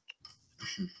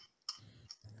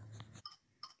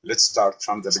 Let's start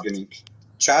from the beginning.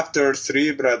 Chapter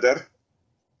 3, brother.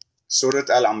 Surah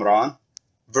Al-Imran,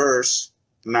 verse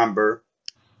number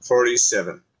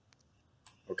 47.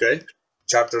 Okay?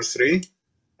 Chapter 3,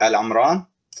 Al-Imran,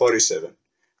 47.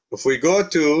 If we go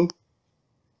to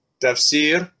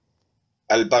Tafsir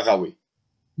Al-Baghawi,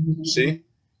 see?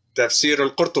 Tafsir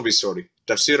Al-Qurtubi, sorry.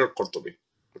 Tafsir Al-Qurtubi.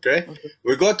 Okay?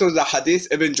 We go to the Hadith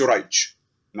Ibn Jurayj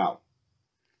now.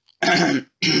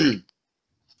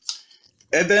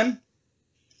 Ibn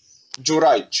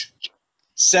Jurayj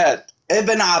said,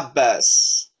 Ibn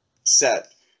Abbas said,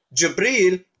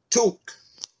 Jibreel took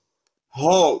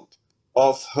hold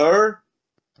of her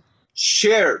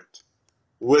shirt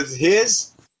with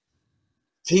his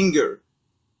finger.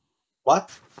 What?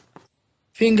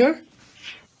 Finger?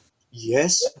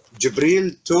 Yes,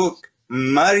 Jibreel took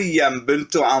Maryam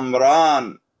bint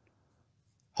Amran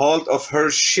hold of her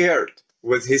shirt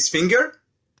with his finger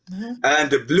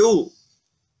and blew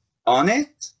on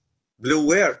it. Blew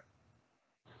where?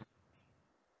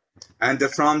 And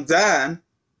from then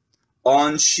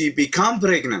on, she became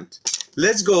pregnant.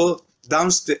 Let's go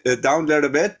down a little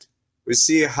bit. We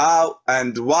see how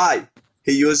and why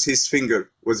he used his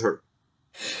finger with her.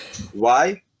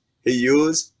 Why he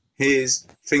used his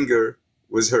finger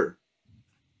with her.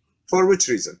 For which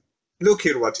reason? Look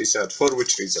here what he said. For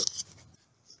which reason?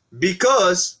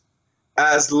 Because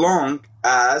as long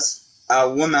as a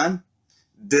woman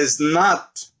does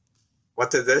not,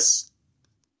 what is this?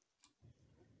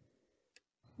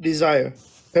 Desire.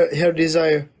 Her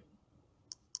desire.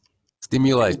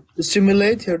 Stimulate.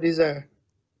 Stimulate her desire.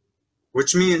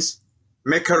 Which means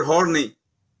make her horny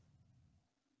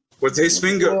with his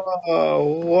finger.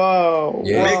 Wow.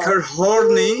 Yeah. Make her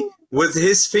horny with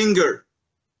his finger.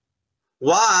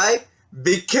 Why?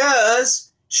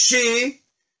 Because she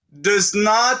does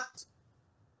not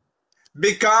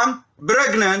become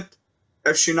pregnant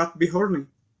if she not be horny.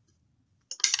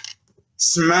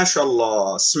 Smash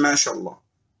Allah, smash Allah,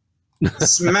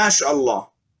 smash Allah.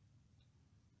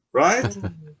 Right?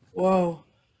 Wow.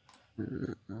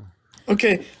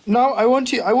 Okay, now I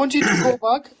want you to go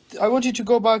back. I want you to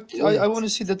go back. I want to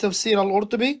see the tafsir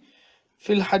al-Qurtubi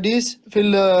في الحديث في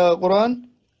القرآن.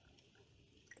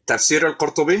 تفسير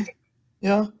القرطبي.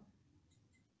 Yeah.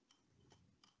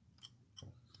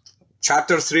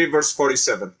 Chapter 3, verse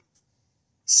 47.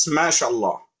 Smash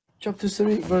Allah. Chapter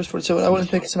 3, verse 47. I want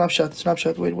to take a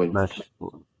snapshot. Wait.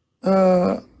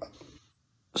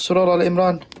 Surah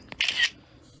Al-Imran.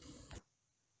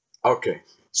 Okay.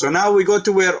 So now we go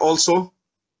to where also?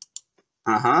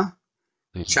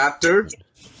 Chapter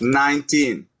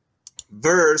 19,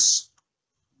 verse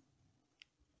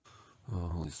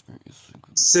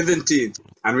 17.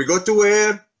 And we go to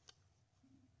where?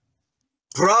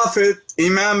 Prophet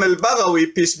Imam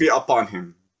al-Baghawi, peace be upon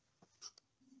him.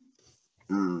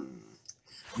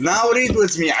 Now read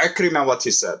with me Akrima what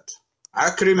he said.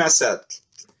 Akrima said,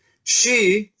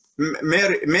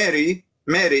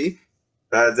 Mary,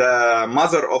 the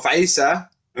mother of Isa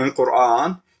in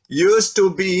Quran, used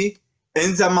to be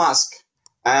in the mosque,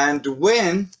 and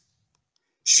when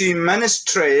she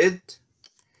menstruated,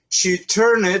 she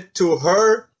turned to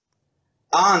her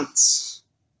aunt's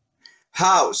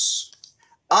house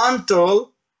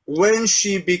until when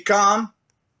she became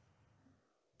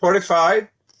purified,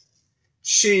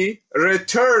 she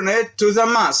returned to the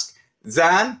mosque.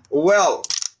 Then,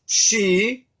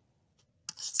 she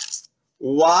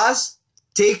was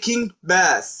taking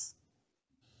bath.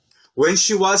 When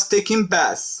she was taking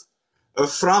bath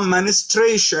from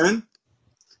menstruation,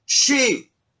 she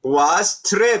was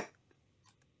tripped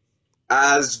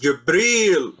as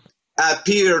Jibreel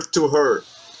appeared to her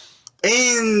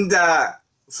in the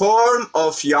form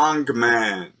of young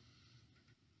man.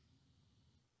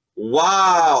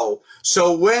 Wow!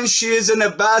 So when she is in a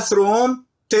bathroom,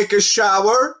 take a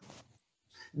shower,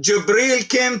 Jibreel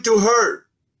came to her,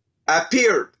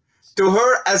 appeared to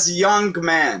her as a young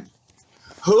man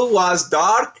who was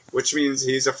dark, which means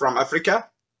he's from Africa,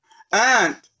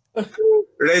 and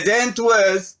radiant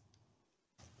with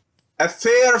a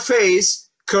fair face,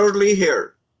 curly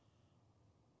hair.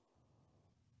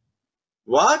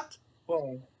 What?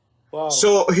 Wow.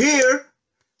 So here,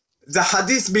 the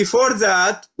hadith before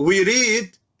that, we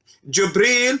read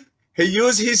Jibreel, he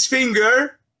used his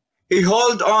finger, he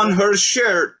hold on her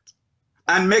shirt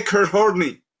and make her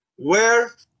horny.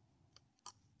 Where?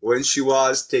 When she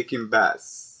was taking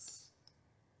bath.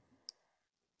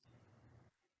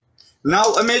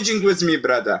 Now imagine with me,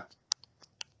 brother.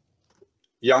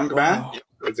 Young man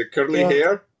with the curly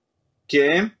hair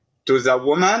came to the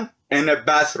woman in a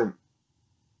bathroom.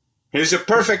 He's a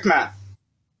perfect man.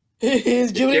 He came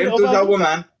to the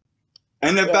woman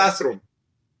in a bathroom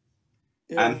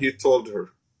and he told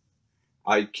her,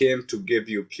 I came to give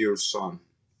you pure son,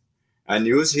 and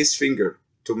use his finger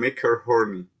to make her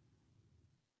horny.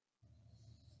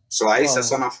 So Isa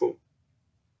son of who?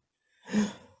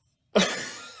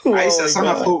 Isa son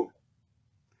of who?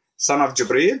 Son of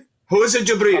Jibreel? Who is a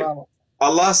Jibreel?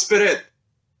 Allah's spirit.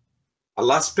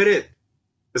 Allah's spirit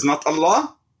is not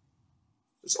Allah.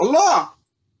 It's Allah.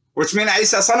 Which means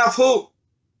Isa son of who?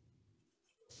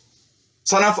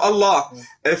 Son of Allah.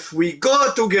 If we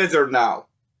go together now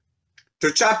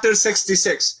to chapter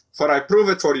 66, for I prove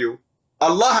it for you,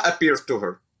 Allah appeared to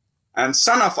her and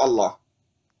son of Allah.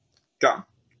 Come.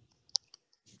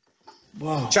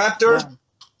 Wow. Chapter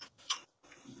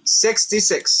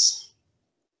 66.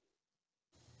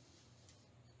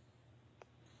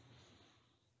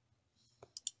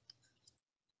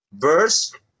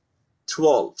 verse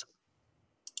 12.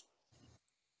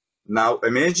 Now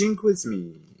imagine with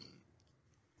me.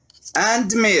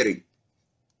 And Mary,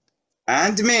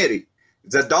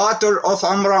 the daughter of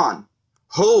Imran,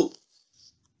 who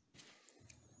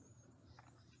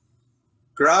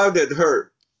crowded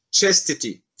her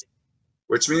chastity,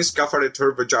 which means covered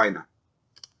her vagina.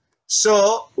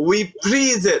 So we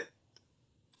breathed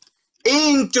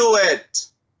into it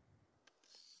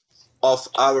of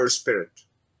our spirit.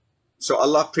 So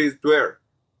Allah breathed where?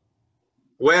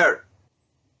 Where?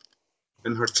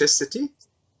 In her chastity.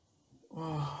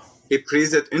 He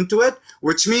breathed into it,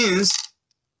 which means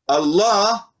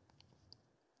Allah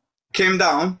came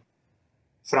down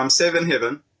from 7th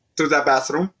heaven to the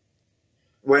bathroom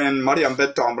when Maryam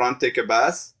bid to Imran take a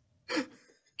bath,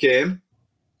 came,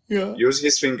 use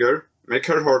his finger, make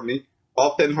her horny,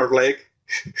 open her leg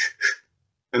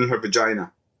in her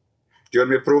vagina. Do you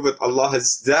want me to prove it? Allah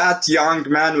has that young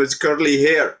man with curly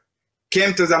hair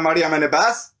came to the Maryam in a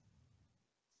bath?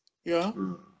 Yeah.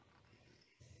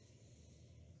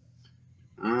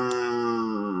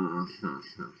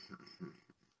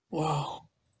 Wow.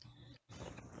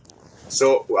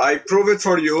 So I prove it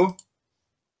for you.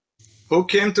 Who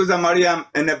came to the Maryam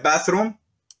in a bathroom?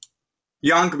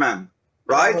 Young man,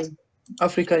 right?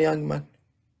 African young man.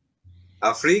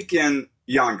 African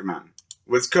young man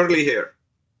with curly hair,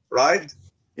 right?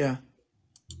 Yeah.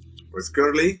 With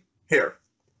curly hair.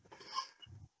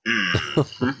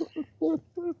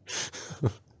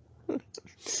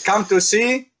 Come to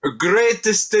see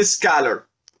greatest scholar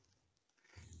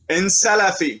in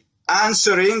Salafi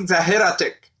answering the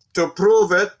heretic to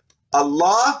prove it.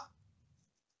 Allah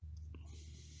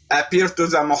appeared to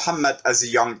the Muhammad as a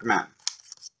young man.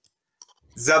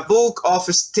 The book of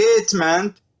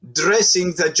statement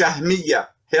dressing the Jahmiyyah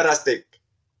heretic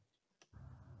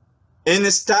in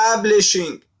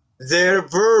establishing their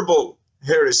verbal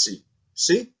heresy.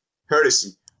 See?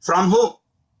 Heresy. From who?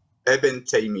 Ibn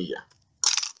Taymiyyah.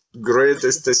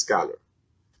 Greatest scholar.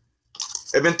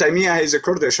 Ibn Taymiyyah is a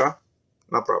Kurdish, huh?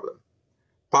 No problem.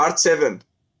 Part 7,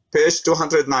 page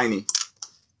 290.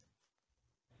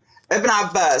 Ibn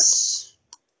Abbas,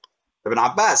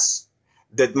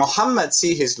 did Muhammad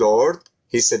see his Lord?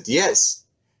 He said, yes.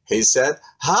 He said,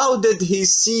 how did he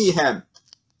see him?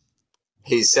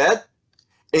 He said,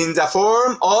 in the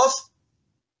form of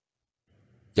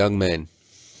young man.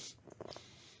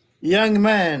 Young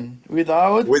man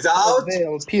without a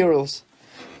veil of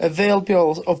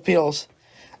pearls,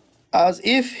 as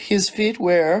if his feet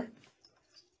were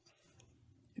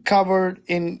covered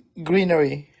in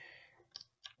greenery.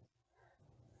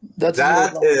 That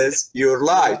is your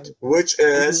light, which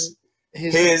is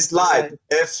his light.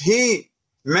 If he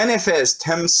manifests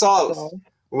himself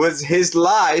with his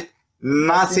light,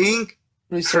 nothing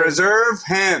preserve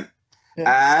him.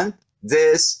 And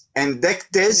this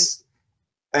indictes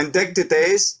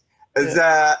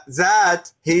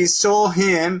that he saw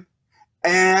him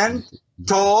and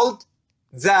told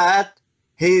that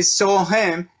he saw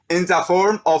him in the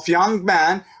form of young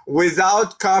man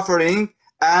without covering,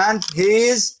 and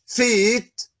his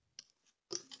feet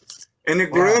in a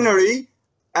greenery,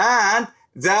 and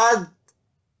that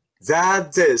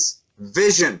this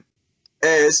vision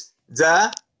is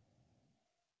the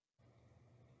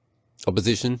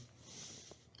opposition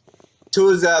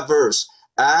to the verse,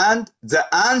 and the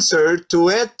answer to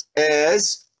it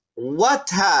is what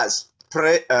has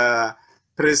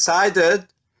presided.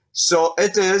 So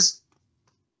it is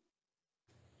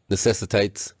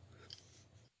necessitates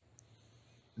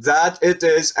that it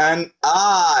is an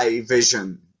eye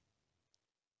vision.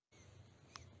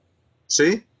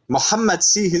 See, Muhammad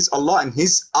see his Allah in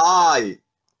his eye,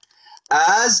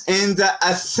 as in the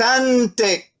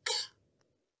authentic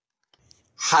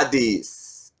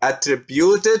hadith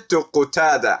attributed to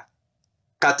Qatada,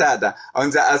 on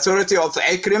the authority of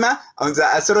Ikrimah, on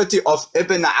the authority of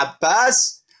Ibn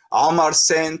Abbas. Umar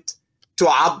sent to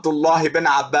Abdullah ibn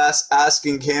Abbas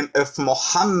asking him if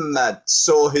Muhammad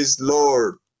saw his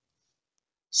Lord.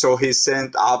 So he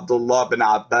sent Abdullah ibn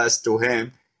Abbas to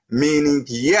him, meaning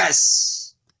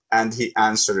yes, and he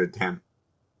answered him.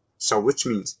 So which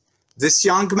means this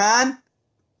young man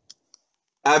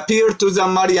appeared to the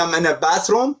Maryam in a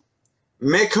bathroom,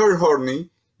 make her horny,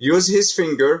 use his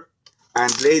finger,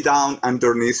 and lay down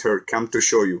underneath her. Come to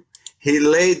show you. He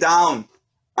lay down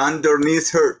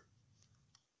underneath her.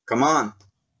 Come on.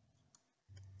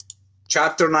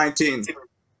 Chapter 19.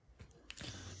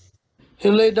 He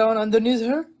lay down underneath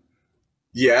her?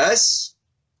 Yes.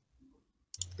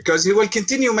 Because he will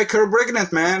continue make her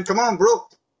pregnant, man. Come on, bro.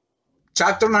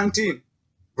 Chapter 19,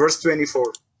 verse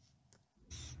 24.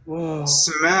 Wow.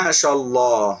 Smash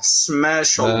Allah.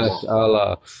 Smash Allah.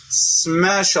 Allah.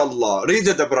 Smash Allah. Read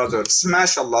it, brother.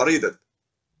 Smash Allah. Read it.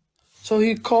 So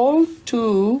he called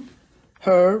to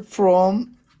her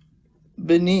from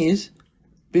beneath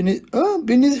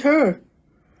her.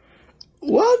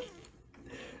 What?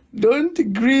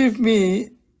 Don't grieve me,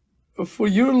 for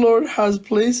your Lord has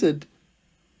placed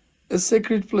a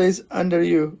sacred place under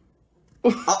you.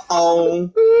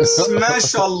 Uh-oh.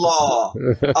 Smash Allah.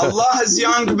 Allah's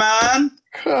young man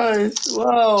Christ,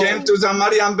 wow. came to the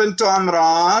Maryam bint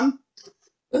Imran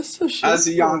That's so as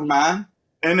a young man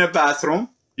in a bathroom,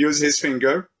 use his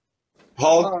finger,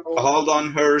 hold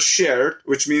on her shirt,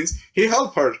 which means he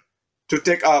helped her to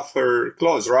take off her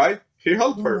clothes, right? He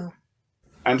helped her.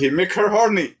 And he make her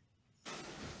horny.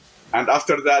 And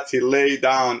after that, he lay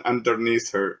down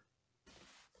underneath her.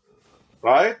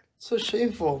 Right? So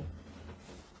shameful.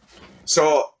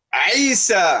 So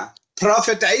Isa,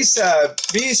 Prophet Isa,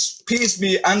 peace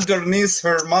be underneath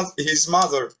his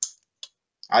mother.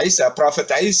 Isa,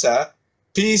 Prophet Isa,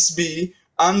 peace be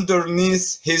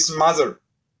underneath his mother.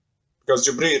 Because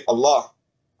Jibreel, Allah,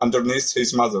 underneath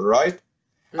his mother, right?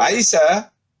 Yeah.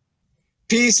 Isa,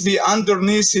 peace be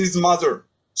underneath his mother.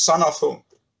 Son of whom?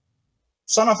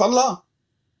 Son of Allah.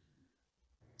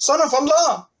 Son of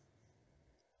Allah.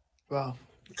 Wow.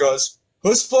 Because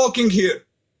who's speaking here?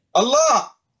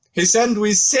 Allah. He said,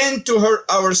 we sent to her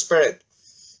our spirit.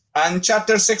 And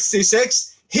chapter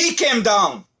 66, he came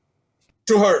down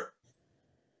to her.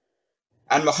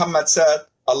 And Muhammad said,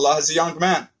 Allah is a young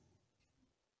man.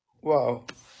 Wow.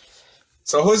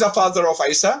 So who's the father of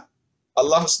Isa?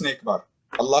 Allahu Akbar.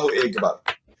 Allahu Akbar.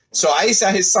 So Isa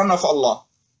is son of Allah.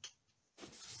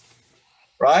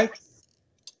 Right?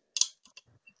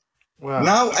 Wow.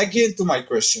 Now again to my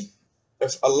question.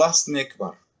 If Allah's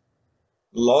Akbar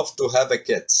love to have a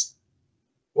kids,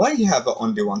 why he have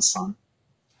only one son?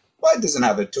 Why doesn't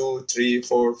have a 2, 3,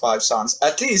 4, 5 sons?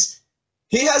 At least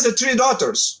he has 3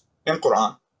 daughters in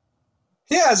Quran.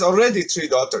 He has already 3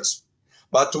 daughters.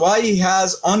 But why he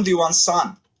has only one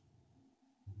son?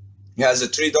 He has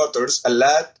 3 daughters,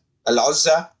 Al-Lat,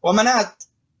 Al-Uzza, wa Manat.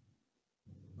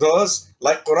 Those,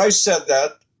 like Quraysh said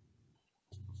that,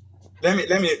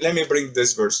 let me bring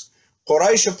this verse.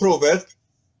 Quraysh proved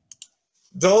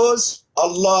those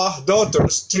Allah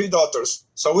daughters, 3 daughters.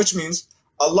 So which means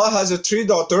Allah has 3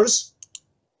 daughters.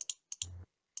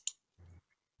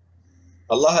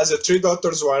 Allah has 3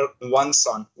 daughters, one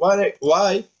son.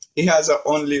 Why he has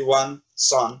only one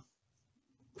son?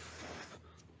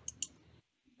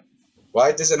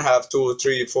 Why doesn't have 2,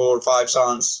 3, 4, 5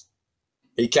 sons?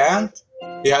 He can't.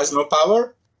 He has no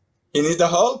power. He needs the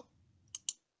help.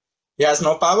 He has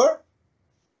no power.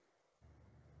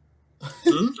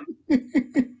 He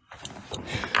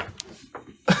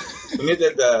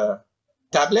needed a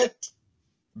tablet,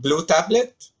 blue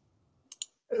tablet,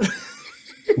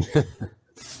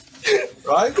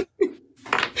 right?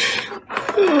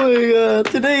 Oh my God!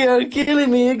 Today you're killing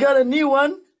me. You got a new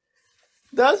one.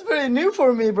 That's very new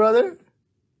for me, brother.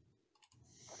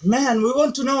 Man, we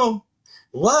want to know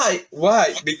why.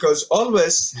 Why? Because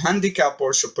always handicap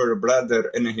worshiper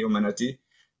brother in humanity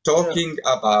talking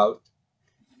about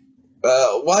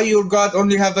why your God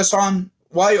only have a son?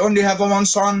 Why only have a one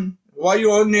son? Why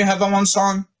you only have a one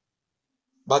son?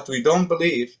 But we don't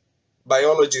believe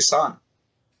biology son.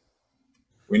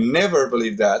 We never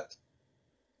believe that.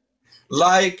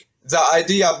 Like the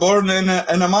idea born in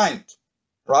a mind,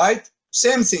 right?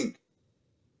 Same thing.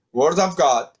 Word of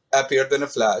God appeared in a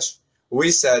flesh. We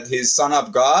said he's son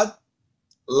of God,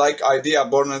 like idea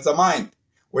born in the mind.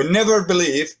 We never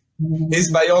believe his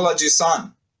biology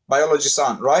son,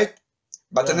 right?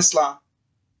 But in Islam,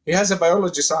 he has a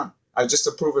biology son. I just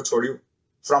prove it for you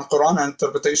from Quran and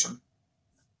interpretation,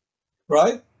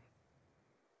 right?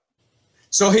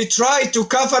 So he tried to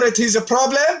cover it his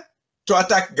problem to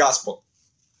attack gospel,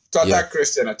 to attack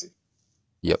Christianity.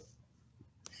 Yep.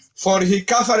 For he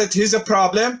covered his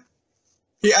problem,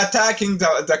 he attacking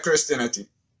the Christianity.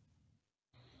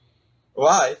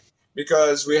 Why?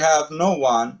 Because we have no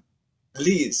one,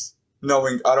 least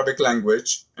knowing Arabic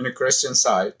language in the Christian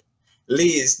side,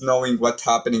 least knowing what's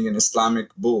happening in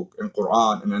Islamic book and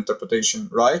Quran and interpretation,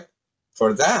 right?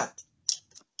 For that,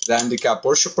 the handicap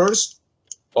worshippers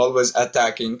always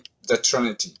attacking the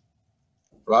Trinity,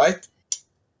 right?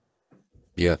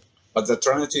 Yeah. But the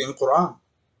Trinity in Quran,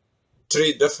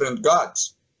 3 different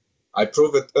gods. I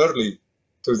proved it early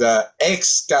to the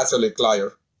ex-Catholic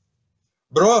liar.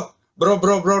 Bro,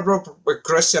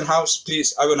 Christian house,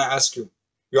 please, I want to ask you.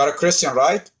 You are a Christian,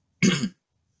 right?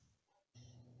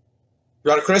 You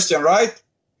are a Christian, right?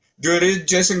 Do you read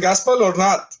Jason Gospel or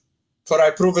not? For I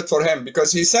prove it for him.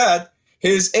 Because he said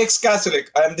He's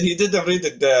ex-Catholic and he didn't read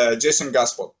the Jason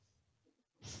Gospel.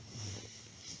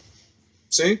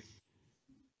 See?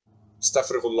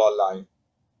 Astaghfirullah al-Ain.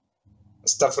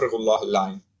 Astaghfirullah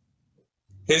al-Ain.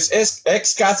 He's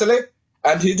ex-Catholic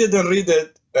and he didn't read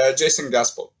the Jason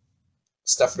Gospel.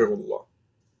 Astaghfirullah.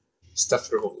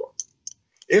 Astaghfirullah.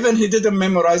 Even he didn't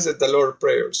memorize the Lord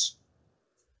prayers.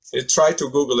 He tried to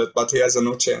Google it, but he has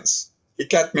no chance. He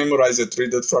can't memorize it,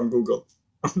 read it from Google.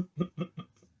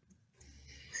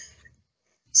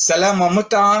 Salam wa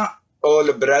muta,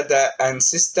 all brother and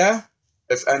sister.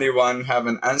 If anyone have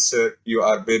an answer, you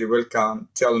are very welcome.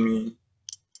 Tell me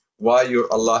why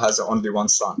your Allah has only one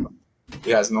son.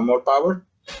 He has no more power?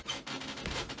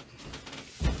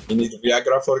 You need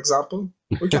Viagra, for example?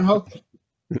 We can help him.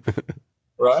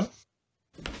 Right?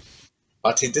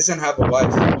 But he doesn't have a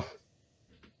wife.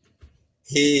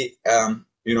 He,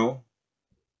 you know,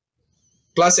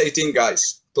 plus 18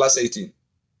 guys, plus 18.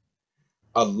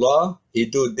 Allah, he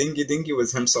do dingy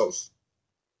with himself.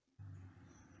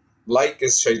 Like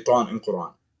is shaitan in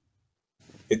Quran.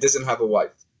 He doesn't have a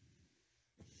wife.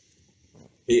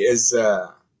 He is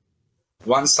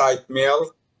one side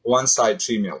male, one side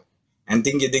female. And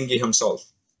dingy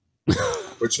himself.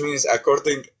 Which means,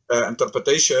 according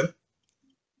interpretation,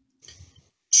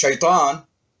 shaitan,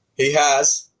 he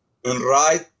has in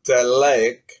right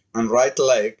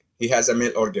leg, he has a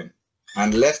male organ.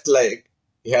 And left leg,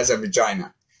 he has a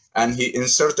vagina. And he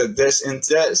inserted this in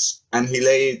this. And he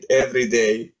laid every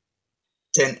day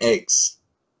 10 eggs.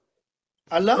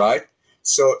 Allah? Right?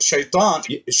 So shaitan,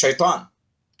 shaitan,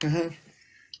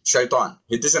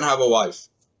 he doesn't have a wife.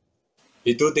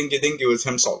 He do dingy with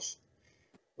himself.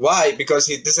 Why? Because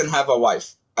he doesn't have a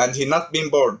wife. And he not been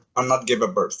born and not give a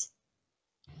birth.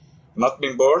 Not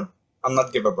been born and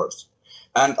not give a birth.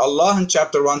 And Allah in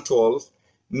chapter 112,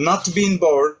 not been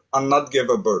born and not give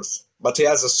a birth. But he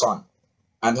has a son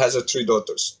and has 3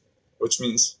 daughters. Which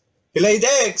means he laid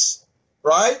eggs.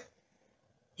 Right?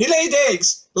 He laid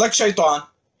eggs like shaitan.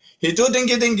 He do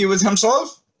dingy with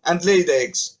himself and laid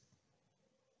eggs.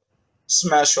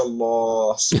 Smash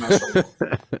Allah. Smash Allah.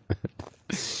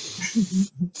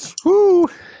 Woo!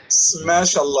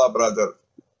 Smash Allah, brother.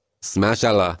 Smash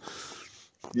Allah.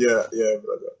 Yeah,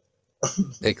 brother.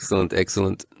 Excellent,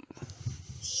 excellent.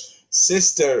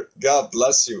 Sister, God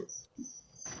bless you.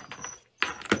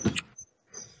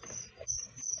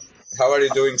 How are you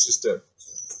doing, sister?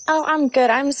 Oh, I'm good.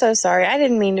 I'm so sorry. I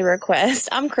didn't mean to request.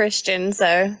 I'm Christian,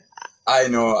 so. I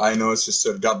know,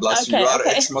 sister. God bless you. You are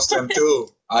ex-Muslim too.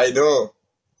 I know.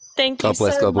 Thank you so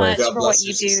much for what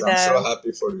you do, though. I'm so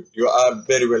happy for you. You are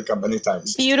very welcome anytime.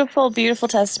 Sister. Beautiful, beautiful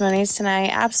testimonies tonight.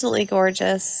 Absolutely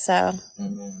gorgeous. So,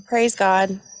 Amen. Praise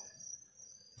God.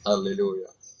 Hallelujah.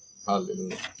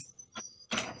 Hallelujah.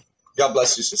 God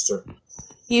bless you, sister.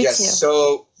 You too.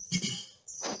 So,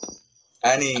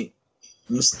 any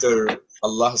Mr.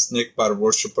 Allah Snake Bar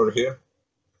worshipper here?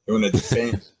 You want to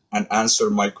defend and answer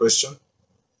my question?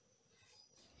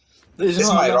 It's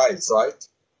my right, right?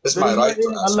 It's my right to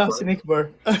answer. Allah Snake Bar.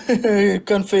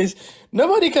 Confess.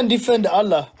 Nobody can defend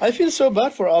Allah. I feel so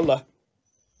bad for Allah.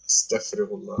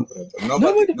 Astaghfirullah,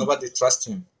 brother. Nobody trusts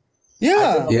him.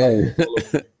 Yeah.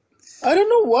 I don't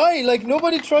know why. Like,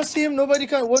 nobody trusts him. Nobody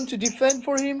can want to defend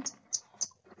for him.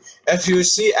 If you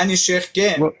see any Sheikh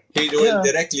game, he will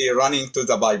directly running to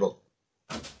the Bible.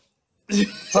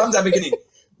 From the beginning.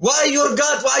 Why your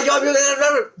God? Why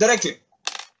God? Directly.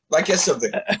 Like yesterday.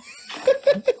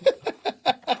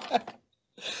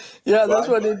 Yeah, that's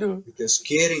what they do. Because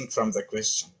scaring from the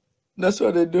question. That's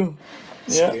what they do.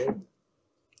 Yeah.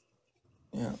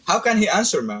 How can he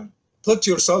answer, man? Put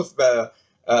yourself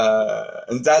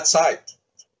in that side.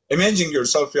 Imagine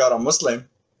yourself, you are a Muslim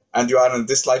and you are in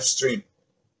this live stream.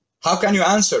 How can you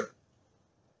answer?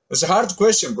 It's a hard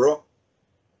question, bro.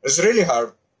 It's really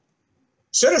hard.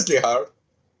 Seriously hard.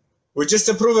 We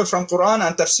just prove it from Quran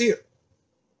and Tafsir.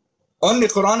 Only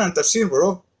Quran and Tafsir,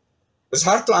 bro. It's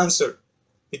hard to answer.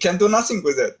 He can do nothing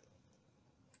with it.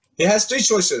 He has 3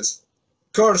 choices.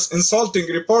 Curse, insulting,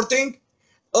 reporting,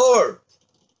 or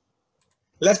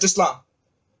left Islam.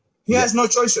 He has no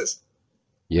choices.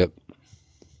 Yep.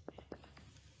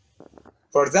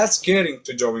 For that scaring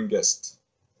to join guests.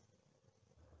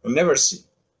 You'll never see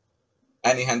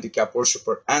any handicap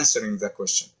worshipper answering the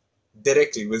question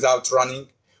directly, without running,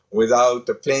 without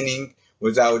planning,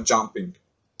 without jumping.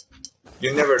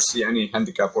 You never see any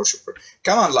handicap worshipper.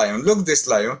 Come on, Lion. Look this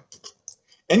Lion.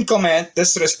 In comment,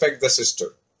 disrespect the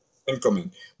sister. In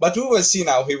comment. But we will see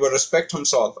now. He will respect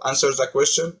himself, answers the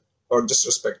question, or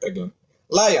disrespect again.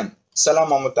 Lion.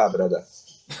 Salam amuta, brother.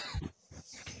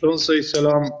 Don't say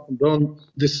salam.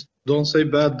 Don't say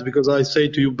bad, because I say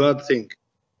to you bad thing.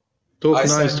 Talk I nice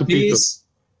said to people. peace.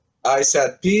 I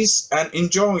said peace and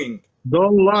enjoying.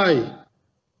 Don't lie.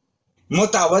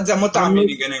 Muta, what's the muta I'm not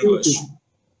meaning in English? stupid.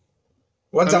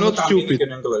 What's the I'm not muta meaning stupid.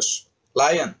 in English?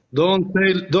 Lion.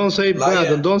 Don't say bad, and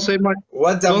Lion. don't say my.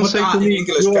 What's the Don't say muta to in me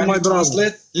English? you are Can my you brother.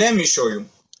 translate? Let me show you.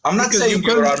 I'm not Because saying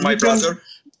you are my brother.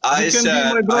 I you can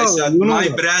be my brother. I said You know my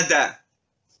that. brother.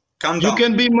 Calm You down.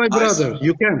 can be my brother.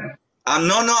 You can.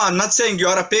 No, I'm not saying you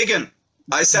are a pagan.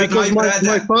 I said Because my brother.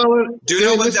 my father. Do you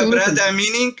know what listen, the brother listen.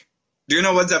 meaning? Do you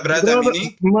know what the brother Brother,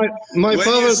 meaning? my When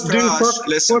father you didn't scratch,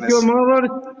 listen, fuck your mother.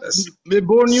 listen. They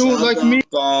born you like me.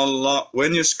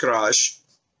 When you scratch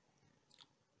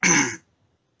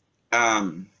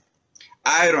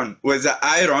iron with the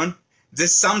iron,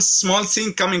 there's some small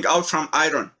thing coming out from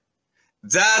iron.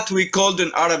 That we called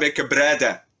in Arabic a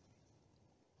brother.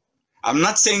 I'm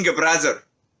not saying a brother.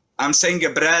 I'm saying a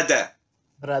brother.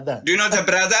 Brother. Do you know the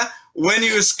brother? When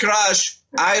you scratch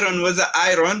iron with the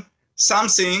iron,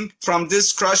 something from this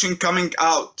scratching coming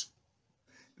out.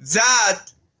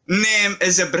 That name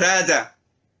is a brother.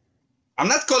 I'm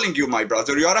not calling you my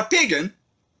brother. You are a pagan.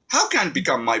 How can you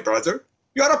become my brother?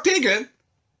 You are a pagan.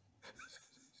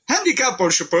 Handicap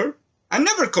worshipper. I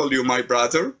never call you my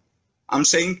brother. I'm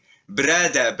saying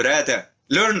brother, brother.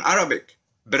 Learn Arabic.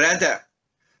 Brother.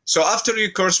 So after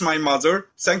you curse my mother,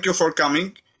 thank you for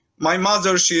coming. My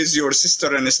mother, she is your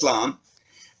sister in Islam.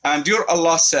 And your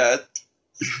Allah said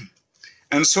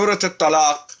in Surah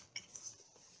Al-Talaq,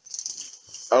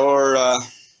 or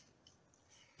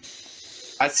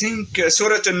I think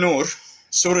Surah Al-Nur,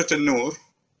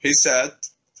 he said,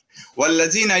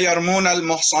 وَالَّذِينَ يَرْمُونَ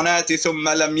الْمُحْصَنَاتِ ثُمَّ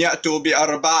لَمْ يَأْتُوا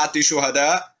بِأَرْبَعَةِ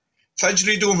شُهَدَاء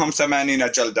فَاجْلِدُوهُمْ 80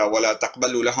 جَلْدَةً وَلَا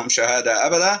تَقْبَلُوا لَهُمْ شَهَادَةً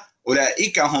أَبَدًا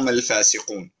أُولَئِكَ هُمُ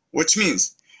الْفَاسِقُونَ. Which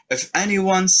means, if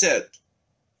anyone said,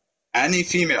 any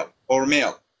female or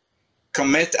male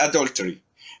commit adultery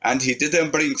and he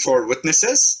didn't bring 4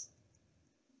 witnesses,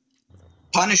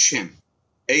 punish him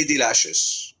 80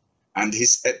 lashes and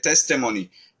his testimony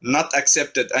not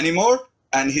accepted anymore,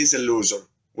 and he's a loser.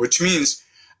 Which means,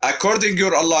 according to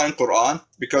your Allah in Quran,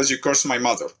 because you curse my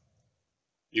mother,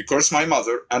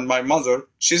 and my mother,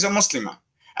 she's a Muslimah,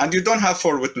 and you don't have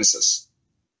 4 witnesses.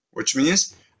 Which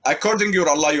means, according to your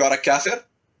Allah, you are a kafir,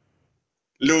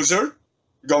 loser,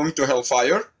 going to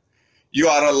hellfire. You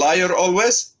are a liar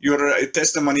always. Your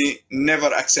testimony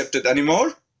never accepted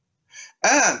anymore.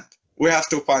 And we have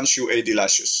to punch you 80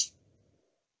 lashes.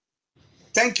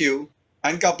 Thank you,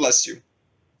 and God bless you.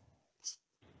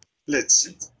 Let's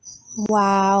see.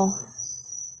 Wow.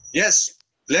 Yes,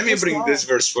 let me bring this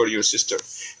verse for you, sister.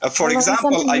 For I learn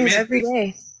example, something new every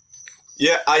day.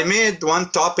 Yeah, I made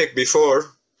one topic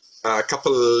before, a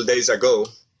couple days ago,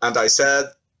 and I said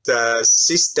the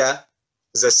sister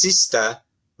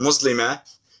Muslima,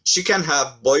 she can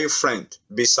have boyfriend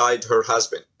beside her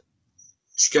husband.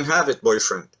 She can have it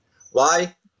boyfriend.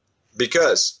 Why?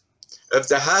 Because if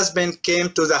the husband came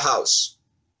to the house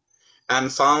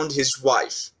and found his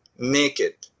wife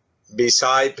naked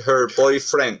beside her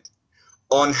boyfriend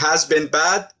on husband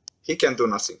bad, he can do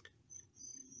nothing.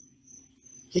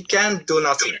 He can't do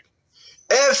nothing.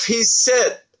 If he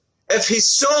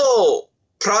saw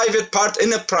private part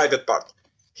in a private part,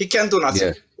 he can do nothing.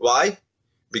 Yeah. Why?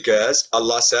 Because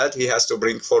Allah said he has to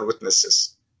bring 4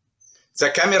 witnesses. The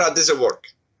camera doesn't work.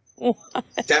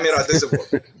 Camera doesn't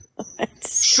work.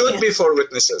 Should be 4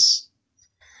 witnesses.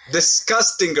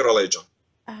 Disgusting religion.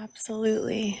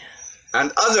 Absolutely.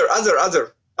 And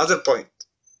other point.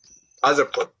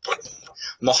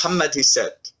 Muhammad, he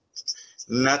said,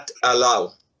 not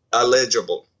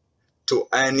eligible to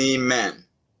any man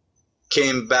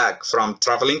came back from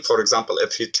traveling. For example,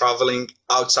 if he traveling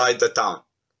outside the town,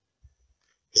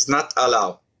 he's not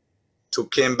allowed to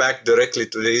came back directly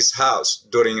to his house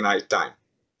during night time.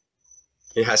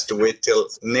 He has to wait till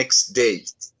next day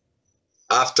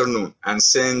afternoon and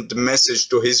send message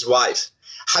to his wife.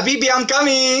 Habibi, I'm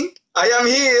coming. I am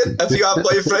here. If you have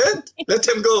boyfriend, let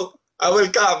him go. I will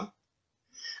come.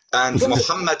 And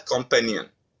Muhammad companion.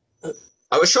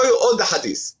 I will show you all the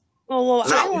hadith. Well,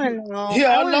 Now, I want to know.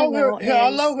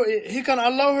 He can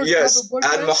allow her yes, to have a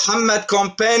boyfriend? and Muhammad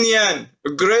companion,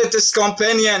 greatest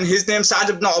companion, his name Sa'd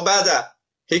ibn Ubadah.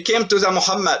 He came to the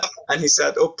Muhammad and he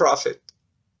said, "Oh Prophet,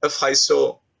 if I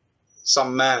saw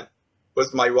some man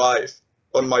with my wife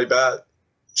on my bed,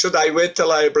 should I wait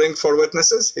till I bring 4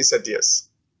 witnesses?" He said, yes.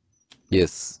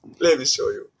 Yes. Let me show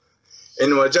you.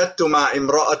 إن وجدت مع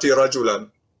امرأتي رجلا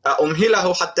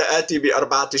أمهله حتى آتي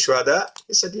بأربعة شهداء.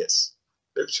 He said, yes.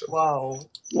 Let me show you.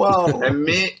 Wow.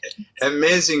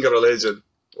 Amazing religion.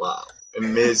 Wow.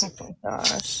 Amazing. Oh my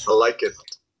gosh. I like it.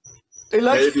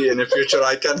 Maybe in the future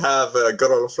I can have a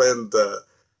girlfriend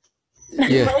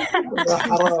Yeah.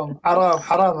 حرام حرام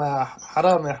حرام يا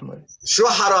حرام يا أحمد. شو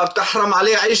حرام؟ تحرم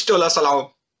عليه عيشته لصلعون.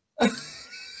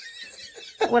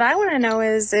 What I want to know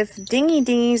is if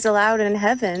dingy's allowed in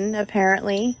heaven,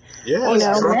 apparently. Yes,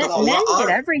 men get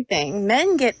everything.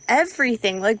 Men get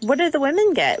everything. Like, what do the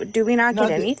women get? Do we not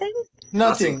get anything?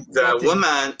 Nothing. The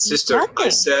woman, sister, I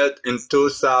said in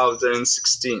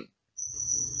 2016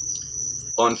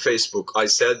 on Facebook, I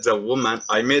said the woman,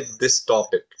 I made this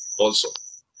topic also.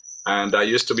 And I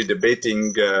used to be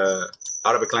debating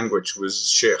Arabic language with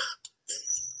Sheikh.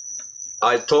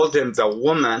 I told him the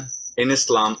woman in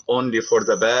Islam only for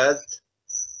the bed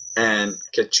and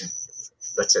kitchen.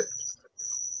 That's it.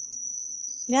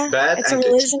 Yeah, bed it's a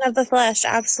religion of the flesh,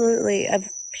 absolutely, of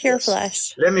pure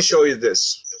flesh. Let me show you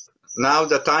this. Now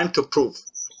the time to prove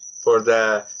for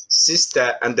the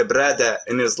sister and the brother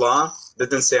in Islam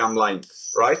didn't say I'm lying,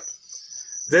 right?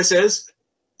 This is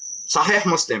Sahih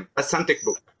Muslim, authentic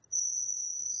book.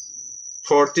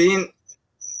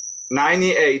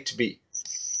 1498b.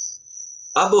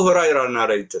 Abu Huraira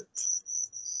narrated,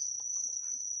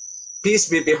 peace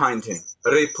be behind him,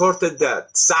 reported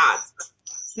that Sa'd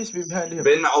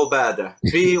bin Ubadah,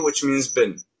 B which means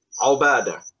bin,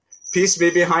 Ubadah, peace be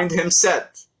behind him, said,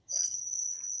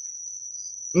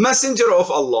 Messenger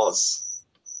of Allah's,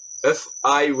 if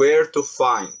I were to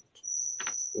find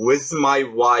with my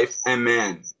wife a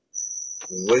man,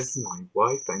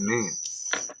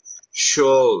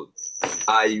 should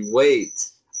I wait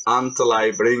until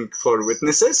I bring for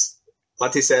witnesses?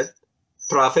 What he said?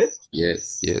 Prophet?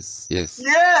 Yes,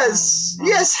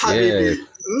 Habibi.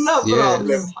 No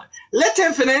problem. Let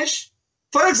him finish.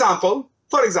 For example,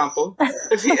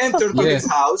 if he entered to his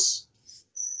house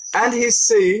and he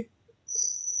see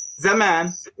the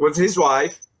man with his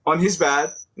wife on his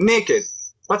bed naked,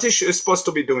 what is he supposed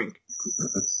to be doing?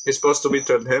 He's supposed to be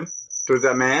told him to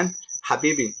the man,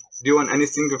 Habibi, do you want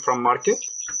anything from market?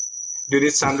 Do you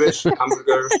need sandwich,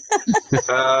 hamburger,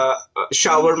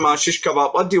 shawarma, shish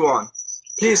kebab? What do you want?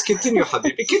 Please continue,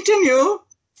 Habibi.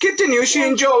 Continue. She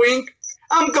enjoying.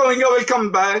 I'm going. I will come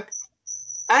back.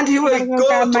 And he will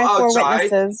go to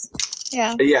outside.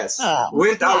 Yeah. Yes.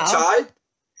 Went outside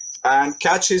and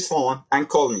catch his phone and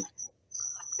call me.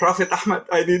 Prophet Ahmad,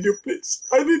 I need you, please.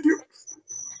 I need you.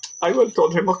 I will tell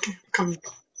him, okay, come.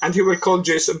 And he will call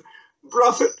Jason.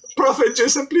 Prophet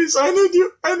Jason, please, I need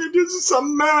you.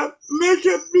 Some man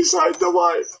naked beside the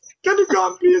wife. Can you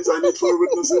come, please? I need 4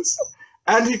 witnesses.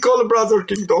 And he called Brother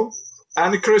Kingdom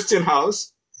and a Christian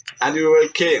house, and we will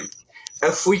came.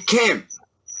 If we came,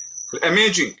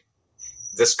 imagine,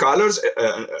 the scholars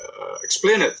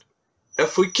explain it.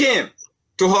 If we came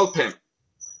to help him,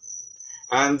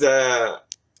 and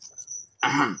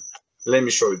let me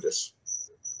show you this.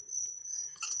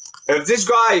 If this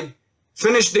guy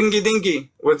finished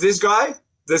dingy with this guy,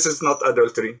 this is not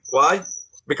adultery. Why?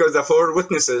 Because the 4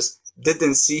 witnesses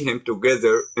didn't see him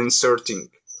together inserting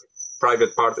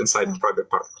private part inside private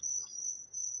part.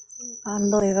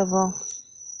 Unbelievable.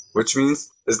 Which means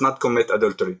it's not commit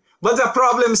adultery. But the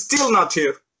problem still not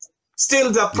here.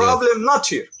 Not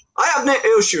here. I have no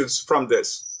issues from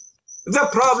this. The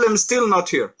problem still not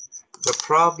here. The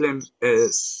problem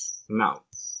is now.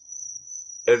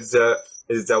 If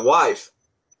the wife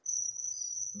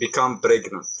become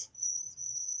pregnant.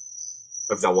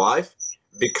 If the wife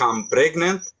become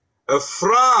pregnant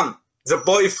from the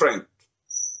boyfriend,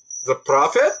 the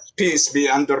Prophet, peace be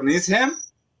underneath him,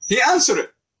 he answered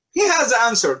it. He has the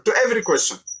answer to every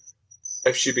question.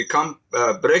 If she become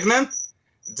pregnant,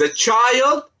 the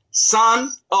child,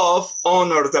 son of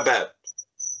owner the bed.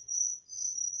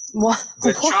 What?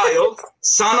 The child,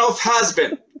 son of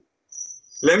husband.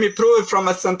 Let me prove it from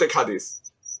authentic hadith.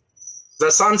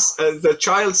 The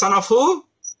child, son of who?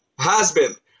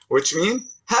 Husband. Which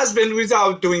means husband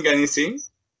without doing anything.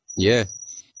 Yeah.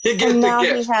 He gets and the now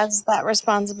gift. He has that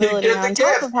responsibility on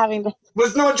top of having to...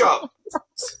 With no job.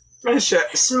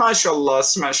 Smash Allah.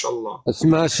 That's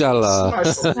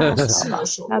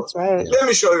right. Let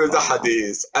me show you the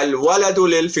hadith. الولد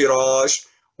للفراش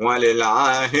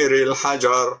وللعاهر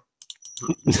الحجر.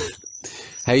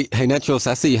 Hey, Natural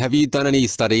Sassy, have you done any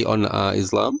study on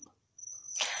Islam?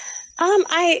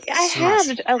 I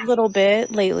have a little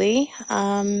bit lately.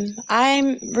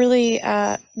 I'm really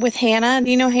with Hannah.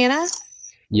 Do you know Hannah?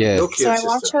 Yeah. So I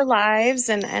watch her lives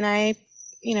and I,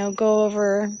 go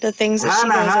over the things that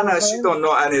Hannah, she don't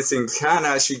know anything.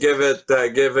 Hannah, she give it,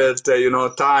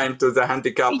 time to the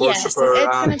handicap worshiper. It's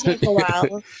going to take a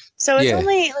while. So it's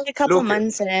only like a couple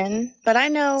months in, but I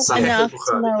know enough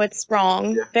to know it's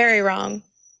wrong, very wrong,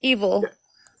 evil.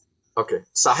 Yeah. Okay.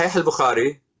 Sahih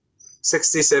al-Bukhari,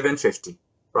 6750,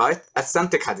 right?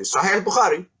 Authentic hadith. Sahih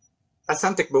al-Bukhari,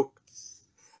 authentic book.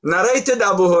 Narrated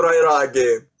Abu Huraira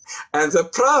again. And the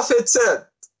Prophet said,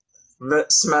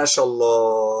 smash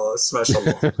Allah, smash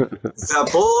Allah.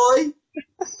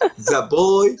 The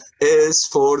boy is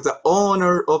for the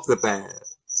owner of the bed.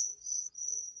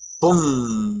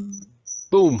 Boom.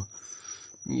 Boom.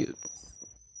 Yeah.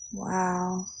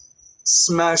 Wow.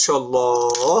 Smash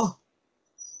Allah.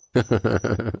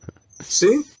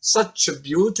 See? Such a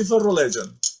beautiful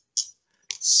religion.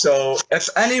 So if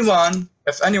anyone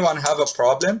have a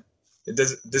problem, it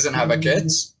doesn't have a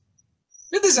kids.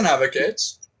 He doesn't have a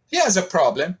kids. He has a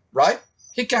problem, right?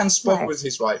 He can speak with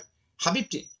his wife.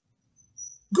 Habibti,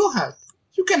 go ahead.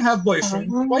 You can have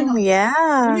boyfriend. Why not?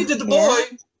 Yeah. We needed a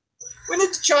boy. We need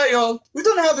a child. We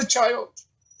don't have a child.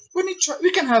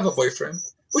 We can have a boyfriend.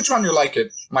 Which one you like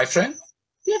it? My friend?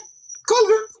 Yeah. Call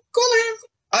him.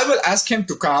 I will ask him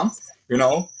to come,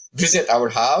 visit our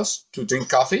house to drink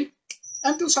coffee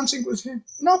and do something with him.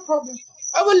 No problem.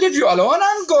 I will leave you alone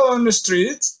and go on the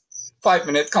street. 5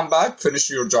 minutes, come back, finish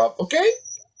your job, okay?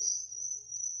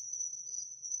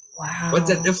 Wow. What's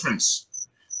the difference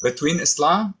between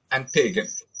Islam and pagan?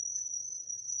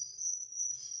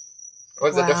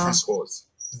 What's the difference was?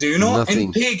 Do you know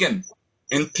in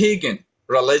pagan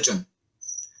religion,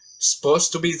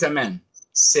 supposed to be the man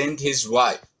send his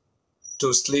wife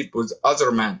to sleep with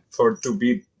other men to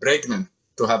be pregnant,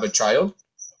 to have a child?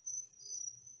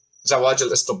 Zawaj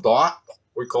al-istibda',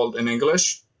 we call it in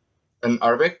English, in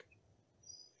Arabic.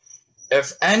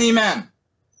 If any man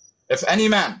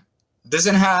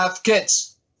doesn't have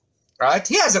kids, right?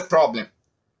 He has a problem,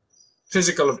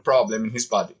 physical problem in his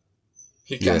body.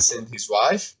 He can send his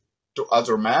wife to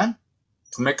other man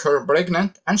to make her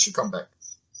pregnant, and she come back.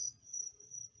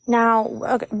 Now,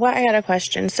 okay, I got a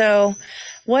question. So,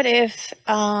 what if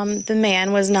the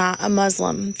man was not a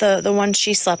Muslim? The one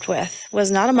she slept with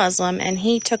was not a Muslim, and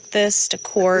he took this to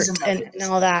court and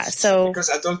all that. So because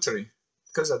adultery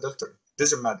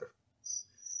doesn't matter.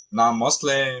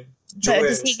 Non-Muslim,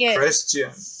 Jewish,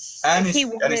 Christian,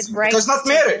 anything. Because not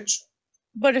marriage.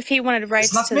 But if he wanted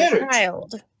rights to the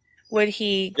child, would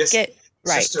he get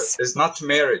rights? Sister, it's not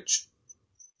marriage.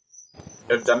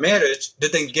 If the marriage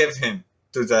didn't give him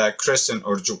to the Christian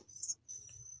or Jew,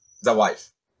 the wife.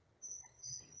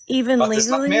 Even but legally? It's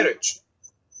not marriage.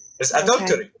 It's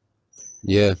adultery.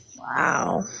 Yeah.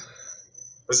 Wow.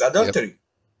 It's adultery. Yep.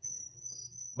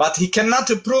 But he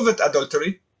cannot prove it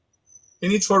adultery. He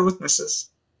needs 4 witnesses.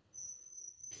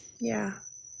 Yeah.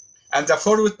 And the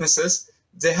 4 witnesses,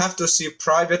 they have to see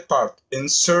private part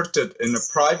inserted in a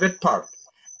private part.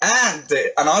 And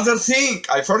another thing,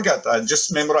 I forgot, I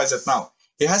just memorized it now.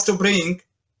 He has to bring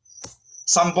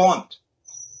some bond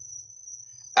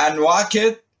and walk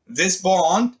it, this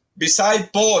bond,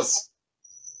 beside both,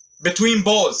 between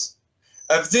both.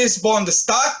 If this bond is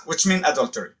stuck, which means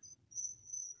adultery.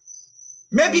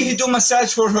 Maybe he do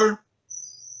massage for her.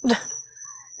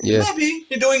 Yeah. Maybe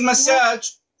he doing massage.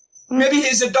 Maybe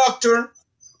he's a doctor.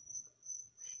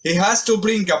 He has to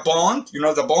bring a bond, you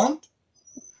know the bond?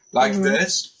 Like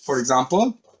this, for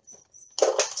example.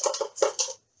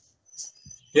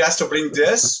 He has to bring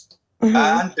this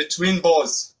and between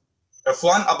both. If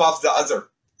one above the other.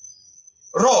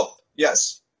 Rope,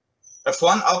 yes. If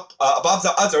one up above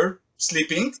the other,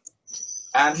 sleeping,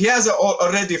 and he has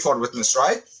already 4 witnesses,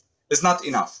 right? It's not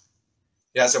enough.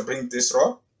 He has to bring this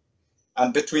rope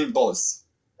and between both.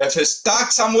 If he's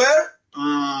stuck somewhere,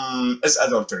 it's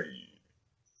adultery.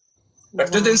 If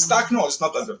it didn't stuck, no, it's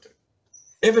not adultery.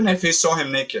 Even if he saw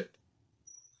him naked,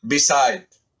 beside,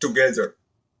 together,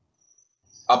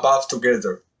 above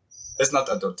together, it's not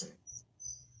adultery.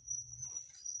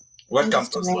 Welcome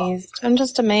to Islam. I'm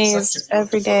just amazed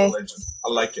every day. Religion. I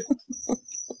like it.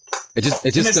 It just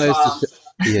goes to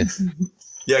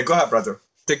yeah, go ahead, brother.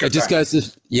 Take your time.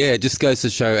 It just goes to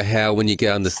show how when you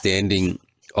get understanding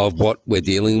of what we're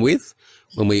dealing with,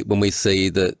 when we see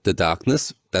the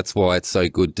darkness, that's why it's so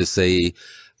good to see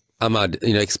Ahmad,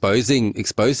 exposing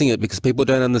it, because people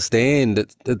don't understand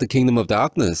that the kingdom of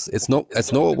darkness. It's not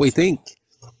what we think.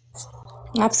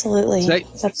 Absolutely.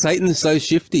 Satan's so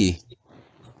shifty.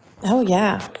 Oh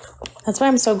yeah. That's why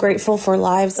I'm so grateful for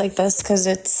lives like this, because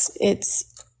it's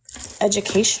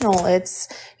educational. It's,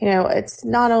 it's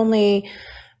not only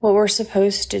what we're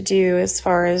supposed to do as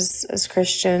far as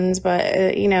Christians, but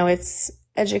it's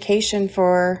education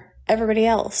for everybody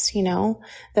else,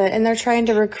 and they're trying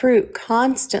to recruit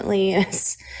constantly.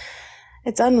 It's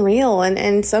unreal.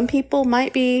 And some people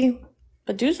might be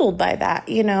bedazzled by that,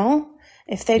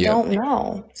 if they don't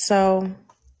know. So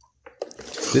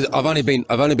I've only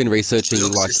been researching,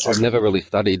 I've never really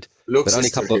studied, but only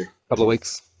a couple of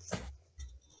weeks.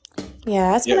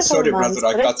 Yeah, it's been a couple months,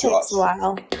 brother, but it takes a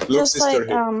while. Look, just like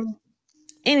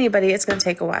anybody, it's going to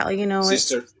take a while. You know,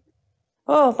 Sister.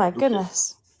 Oh my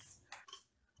goodness.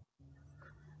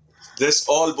 This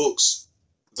all books,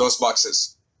 those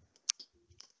boxes.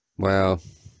 Wow.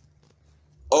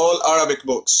 All Arabic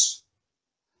books.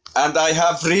 And I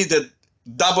have read it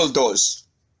double those.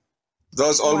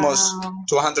 Those almost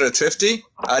 250.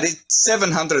 I read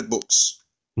 700 books.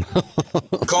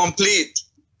 Complete.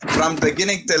 From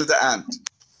beginning till the end.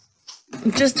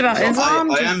 Just about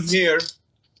Islam?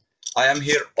 I am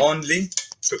here only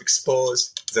to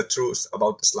expose the truth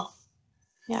about Islam.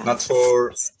 Yeah. Not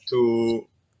for to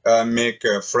make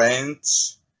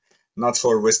friends, not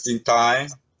for wasting time,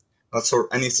 not for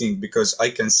anything, because I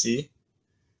can see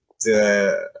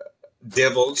the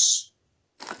devil's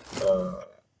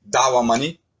dawah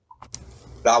money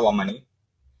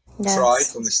try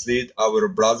to mislead our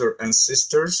brother and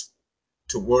sisters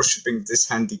to worshiping this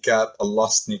handicap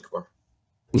Allah's nikbar.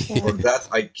 For that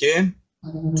I came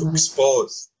to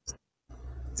expose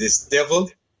this devil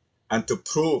and to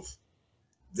prove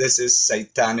this is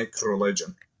satanic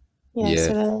religion. Yes,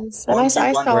 it is. And Only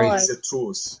I one saw brings the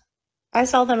truth. I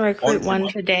saw them recruit Only one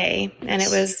one. today, and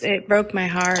it broke my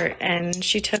heart. And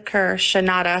she took her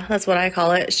shanada, that's what I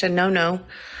call it, shanono,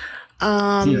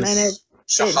 and it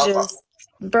Shahada. just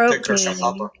broke Take her me.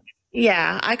 shahada.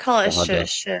 Yeah, I call it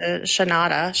Shahada.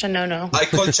 shanada, shanono. I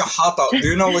call shahada. Do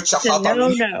you know what shahada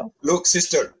means? Shanono. Look,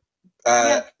 sister,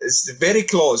 it's very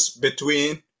close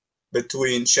between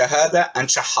shahada and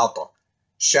shahata.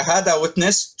 Shahada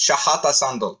witness, shahata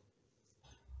sandal.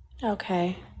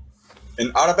 Okay.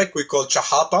 In Arabic, we call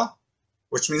shahata,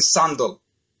 which means sandal.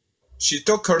 She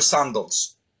took her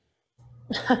sandals.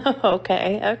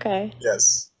 Okay.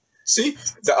 Yes. See,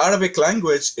 the Arabic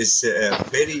language is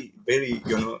very, very,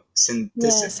 synthetic.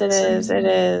 Yes, it is. It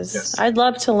is. Yes. I'd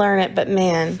love to learn it, but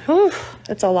man, whew,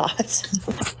 it's a lot.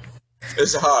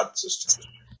 It's hard, sister.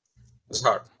 It's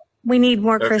hard. We need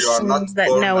more If you are not Christians that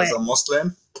born know as it. a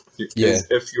Muslim, Yeah.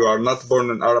 if you are not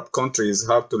born in Arab country, it's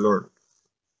hard to learn.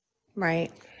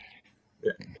 Right.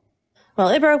 Yeah. Well,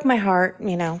 it broke my heart,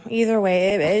 either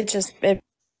way, there's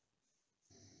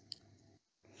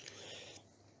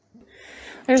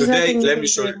Today, nothing let you me can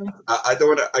show do. you.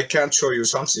 I can't show you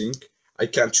something. I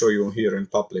can't show you here in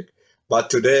public. But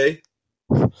today,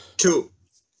 two,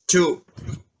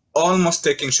 almost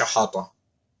taking shahata.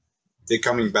 They're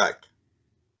coming back.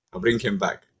 I bring him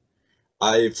back.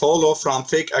 I follow from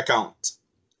fake account.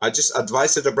 I just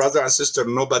advised the brother and sister,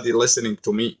 nobody listening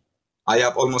to me. I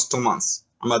have almost 2 months.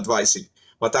 I'm advising.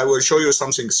 But I will show you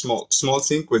something small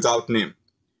thing without name.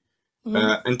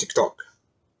 In TikTok.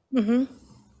 Mm-hmm.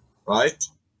 Right?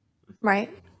 Right.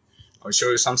 I'll show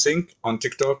you something on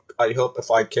TikTok. I hope if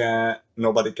I can,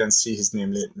 nobody can see his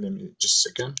name. Let me just a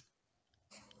second.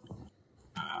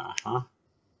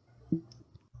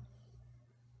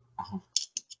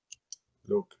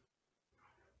 Look.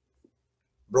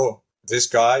 Bro, this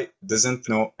guy doesn't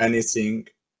know anything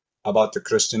about the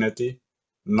Christianity,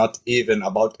 not even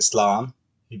about Islam.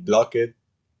 He blocked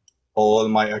all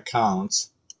my accounts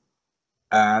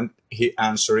and he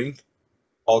answering,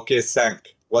 okay,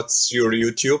 what's your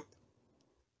YouTube?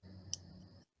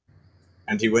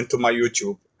 And he went to my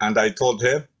YouTube and I told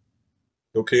him,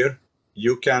 look here,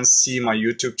 you can see my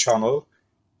YouTube channel.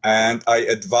 And I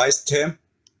advised him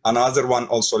another one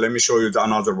also. Let me show you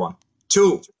another one.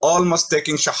 2, almost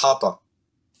taking shahata.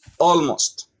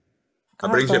 Almost. I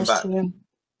bring him back. You.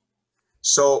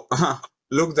 So,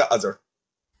 look the other.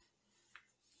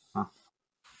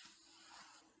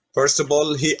 First of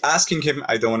all, he asking him,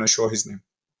 I don't want to show his name.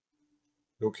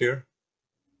 Look here.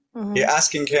 Mm-hmm. He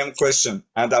asking him question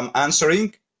and I'm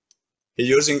answering. He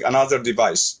using another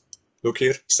device. Look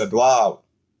here. He said, wow.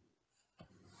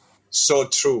 So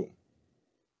true.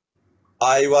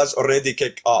 I was already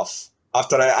kicked off.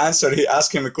 After I answered, he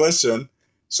asked him a question.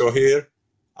 So here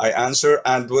I answer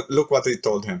and look what he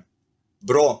told him.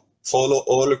 Bro, follow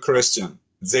all Christian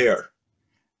there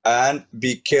and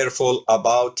be careful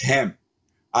about him.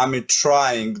 I'm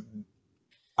trying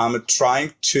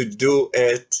to do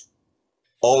it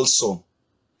also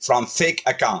from fake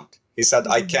account. He said,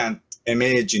 I can't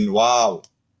imagine. Wow.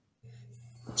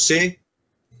 See,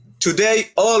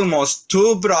 today almost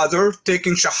 2 brothers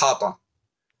taking shahada.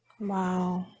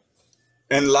 Wow.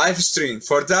 In live stream.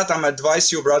 For that, I'm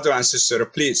advise you, brother and sister,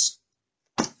 please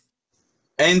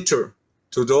enter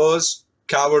to those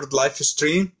coward live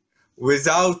stream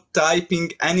without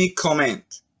typing any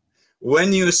comment.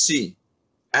 When you see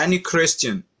any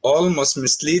Christian almost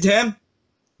mislead him,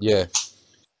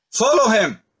 follow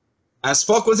him and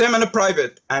spoke with him in a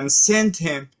private and send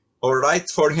him or write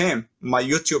for him my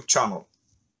YouTube channel.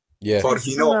 Yeah. For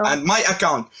he know. And my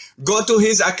account, go to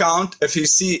his account. If you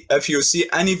see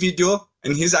any video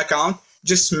in his account,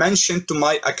 just mention to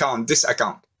my account, this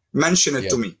account. Mention it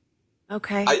to me.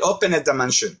 Okay. I open it the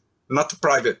mention, not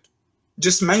private.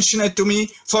 Just mention it to me,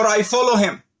 for I follow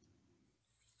him.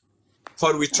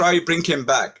 For we try bring him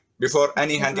back before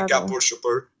any handicap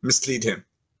worshipper mislead him.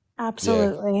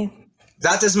 Absolutely. Yeah.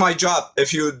 That is my job.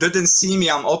 If you didn't see me,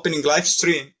 I'm opening live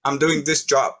stream. I'm doing this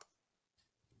job.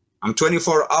 I'm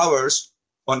 24 hours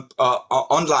on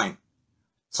online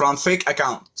from fake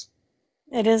account.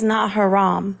 It is not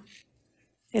haram.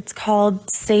 It's called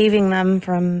saving them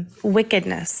from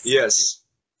wickedness. Yes.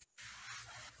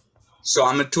 So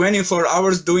I'm 24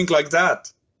 hours doing like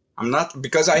that. I'm not,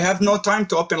 because I have no time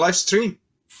to open live stream.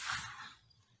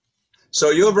 So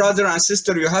your brother and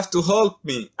sister, you have to help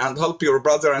me and help your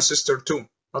brother and sister too,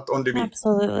 not only me.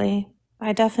 Absolutely.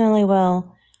 I definitely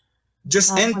will.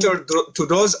 Just enter to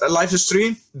those live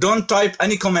stream. Don't type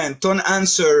any comment. Don't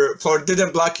answer for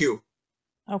didn't block you.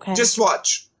 Okay. Just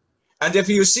watch. And if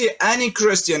you see any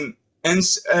Christian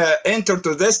enter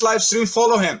to this live stream,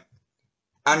 follow him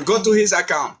and go to his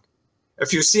account.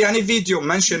 If you see any video,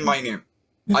 mention my name.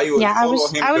 I will follow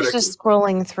him. I was just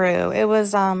scrolling through. It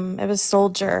was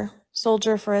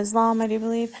Soldier for Islam, I do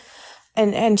believe.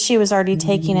 And she was already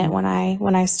taking it when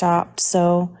I stopped.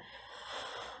 So,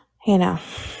 you know.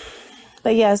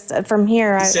 But yes, from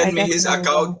here send me his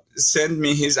account. Send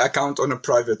me his account on a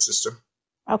private, sister.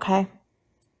 Okay.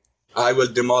 I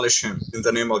will demolish him in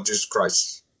the name of Jesus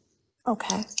Christ.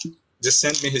 Okay. Just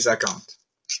send me his account.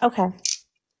 Okay.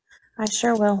 I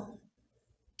sure will.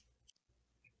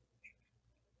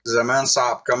 Zaman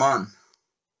Saab, come on.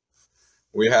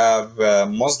 We have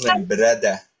Muslim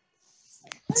brother.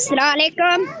 Assalamu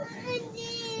alaikum.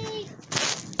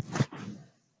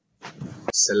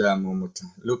 Salam alaikum.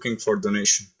 Looking for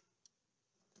donation.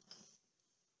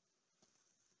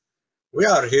 We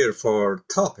are here for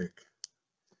topic.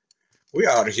 We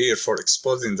are here for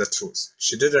exposing the truth.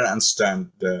 She didn't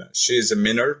understand. She is a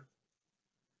minor.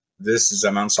 This is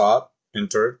a Saab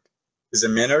entered. Is a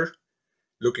minor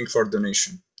looking for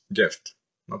donation, gift,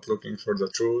 not looking for the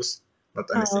truth, not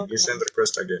anything. Oh, okay. You send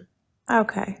request again.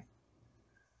 Okay.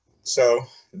 So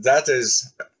that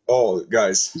is all,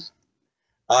 guys.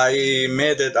 I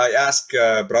made it. I asked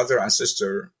brother and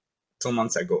sister 2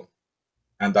 months ago,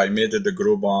 and I made it a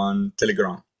group on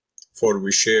Telegram for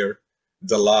we share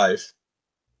the live.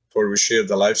 For we share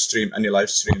the live stream, any live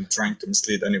stream trying to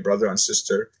mislead any brother and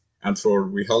sister, and for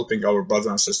we helping our brother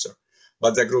and sister.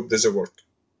 But the group doesn't work.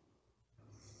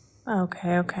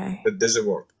 Okay, okay. It doesn't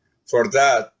work. For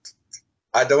that,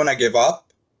 I don't want to give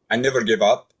up. I never give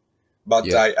up.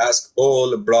 But I ask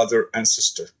all brother and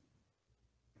sister.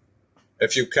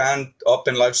 If you can't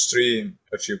open live stream,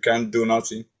 if you can't do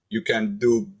nothing, you can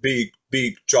do big,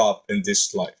 big job in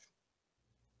this life.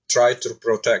 Try to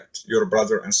protect your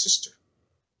brother and sister.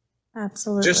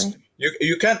 Absolutely. Just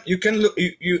you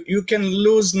can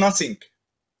lose nothing.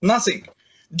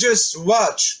 Just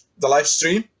watch the live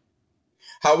stream.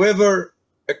 However,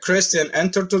 a Christian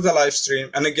enter to the live stream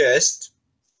and a guest,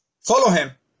 follow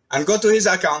him and go to his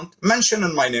account,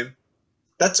 mention my name.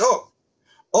 That's all.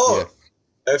 Or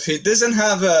if he doesn't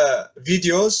have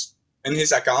videos in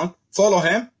his account, follow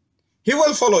him. He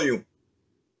will follow you.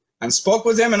 And spoke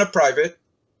with him in a private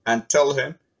and tell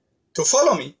him to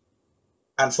follow me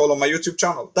and follow my YouTube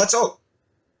channel. That's all.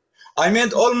 I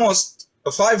made almost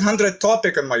 500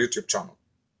 topic on my YouTube channel.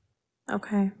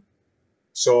 Okay.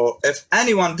 So if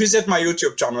anyone visit my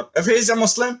YouTube channel, if he is a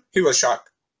Muslim, he will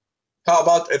shock. How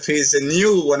about if he is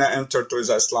new when I enter to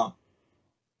Islam?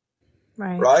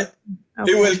 Right?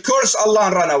 Okay. He will curse Allah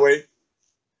and run away.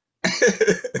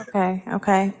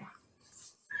 Okay.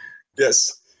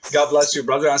 Yes. God bless you,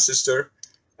 brother and sister.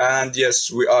 And yes,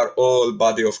 we are all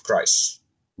body of Christ.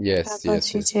 Yes, God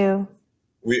bless you too.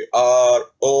 We are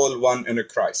all one in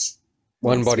Christ.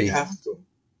 One body. We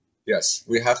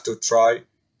have to try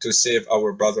to save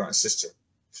our brother and sister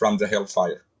from the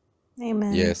hellfire.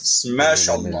 Amen. Yes. Smash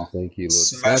Amen. Allah. Thank you, Lord.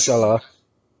 Smash Allah.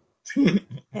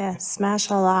 Yes,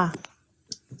 smash Allah.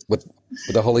 With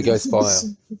the Holy Ghost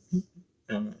fire.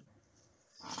 Amen.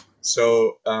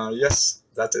 So, yes,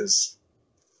 that is.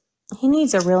 He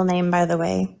needs a real name, by the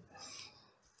way.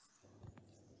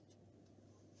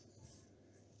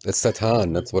 It's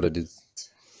Satan. That's what it is.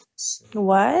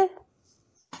 What?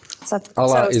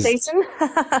 Allah so is Satan?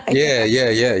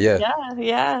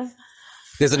 Yeah.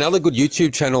 There's another good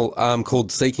YouTube channel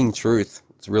called Seeking Truth.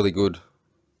 It's really good.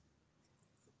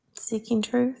 Seeking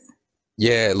Truth?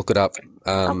 Yeah, look it up.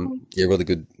 Yeah, really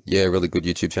good. Yeah, really good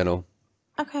YouTube channel.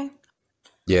 Okay.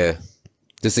 Yeah,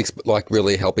 just like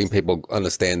really helping people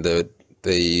understand the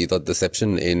the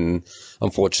deception in,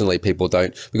 unfortunately, people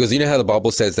don't, because you know how the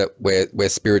Bible says that we're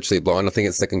spiritually blind. I think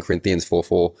it's 2 Corinthians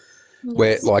 4:4,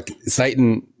 where like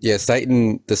Satan is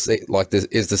deceiving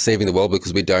the world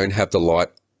because we don't have the light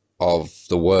of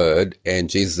the Word, and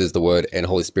Jesus is the Word, and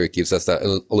Holy Spirit gives us that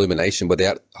illumination.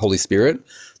 Without Holy Spirit,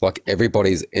 like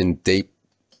everybody's in deep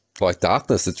like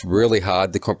darkness. It's really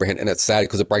hard to comprehend, and it's sad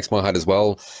because it breaks my heart as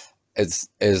well. As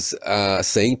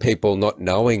seeing people not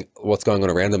knowing what's going on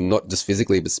around them, not just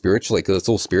physically but spiritually, because it's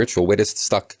all spiritual. We're just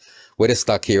stuck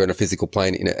here in a physical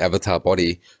plane in an avatar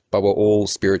body, but we're all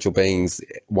spiritual beings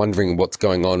wondering what's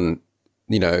going on,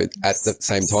 you know, at the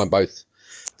same time, both.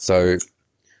 So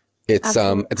it's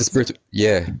a spiritual,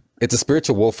 it's a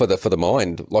spiritual war for the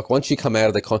mind. Like once you come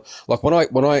out of like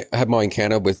when I had my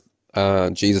encounter with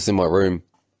Jesus in my room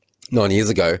 9 years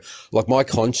ago, like my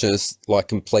conscience like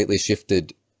completely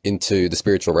shifted into the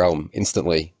spiritual realm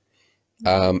instantly.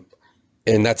 And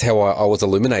that's how I was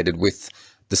illuminated with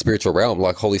the spiritual realm.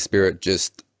 Like Holy Spirit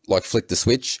just like flicked the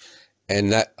switch,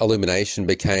 and that illumination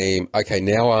became, okay,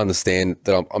 now I understand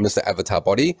that I'm just an avatar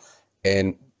body,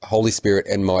 and Holy Spirit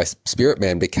and my spirit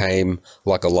man became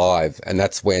like alive. And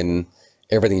that's when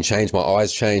everything changed. My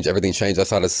eyes changed, everything changed. I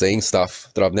started seeing stuff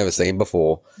that I've never seen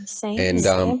before. Same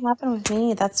happened with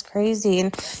me. That's crazy.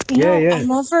 And you know, I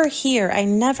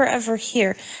never ever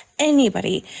hear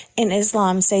anybody in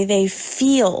Islam say they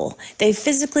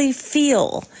physically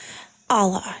feel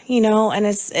Allah, you know, and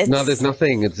it's no, there's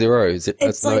nothing. It's zero.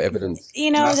 It's no evidence. You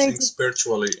know, nothing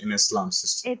spiritually in Islam,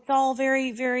 sister. It's all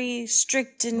very, very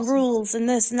strict and rules and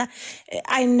this and that.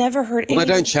 I never heard. Well, they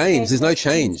don't change. There's no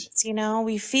change. You know,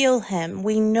 we feel him.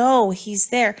 We know he's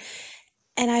there,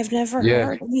 and I've never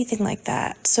heard anything like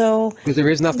that. So because there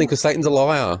is nothing, because Satan's a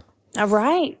liar.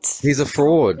 Right. He's a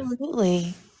fraud.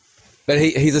 Absolutely. But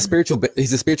he's a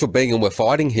spiritual being, and we're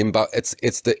fighting him. But it's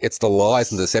the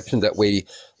lies and deception that we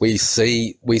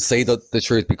see the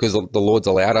truth, because the Lord's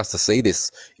allowed us to see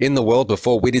this. In the world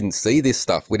before, we didn't see this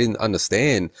stuff, we didn't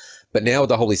understand. But now with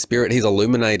the Holy Spirit, He's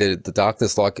illuminated the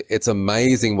darkness. Like it's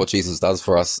amazing what Jesus does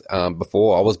for us.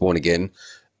 Before I was born again,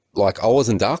 like I was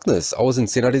in darkness, I was in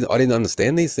sin. I didn't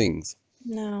understand these things.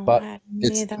 No, but I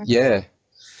didn't either. Yeah.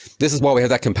 This is why we have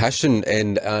that compassion,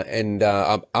 and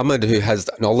Ahmed, who has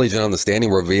knowledge and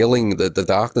understanding, revealing the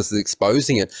darkness,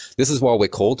 exposing it. This is why we're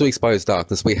called to expose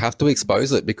darkness. We have to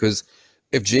expose it, because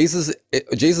if Jesus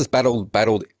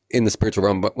battled in the spiritual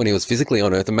realm when He was physically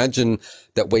on earth, imagine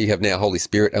that we have now Holy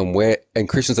Spirit, and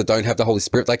Christians that don't have the Holy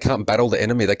Spirit, they can't battle the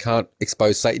enemy. They can't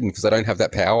expose Satan because they don't have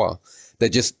that power.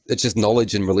 It's just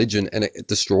knowledge and religion, and it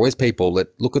destroys people.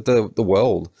 Look at the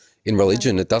world in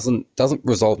religion. It doesn't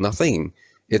resolve nothing.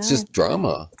 It's just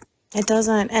drama. It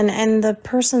doesn't. And the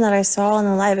person that I saw in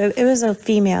the live, it was a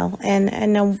female,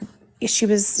 and she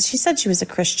said she was a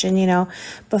Christian, you know,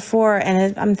 before.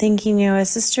 And I'm thinking, you know, a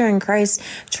sister in Christ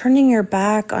turning your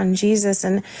back on Jesus,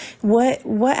 and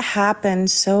what happened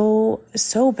so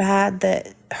bad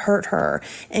that hurt her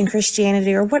in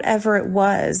Christianity, or whatever it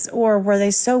was, or were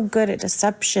they so good at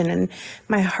deception? And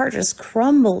my heart just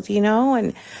crumbled, you know.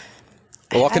 And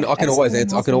well, I can always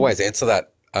answer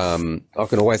that. I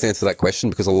can always answer that question,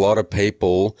 because a lot of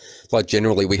people, like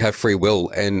generally, we have free will,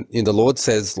 and the Lord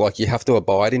says, like, you have to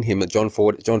abide in Him. At John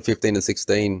 15 and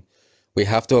 16, we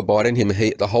have to abide in Him.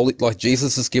 Like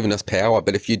Jesus has given us power,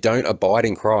 but if you don't abide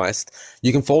in Christ,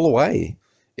 you can fall away.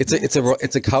 It's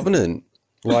a covenant.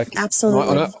 Like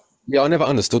absolutely. I never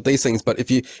understood these things, but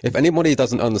if anybody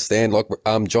doesn't understand, like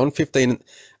John 15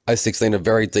 and 16 are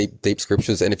very deep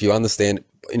scriptures, and if you understand,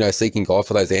 you know, seeking God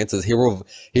for those answers, He'll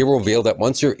reveal that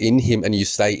once you're in Him and you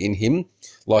stay in Him,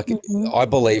 like I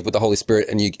believe with the Holy Spirit,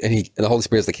 and the Holy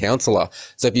Spirit is the counselor.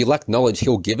 So if you lack knowledge,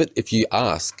 He'll give it if you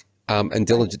ask and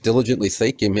diligently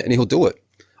seek Him, and He'll do it.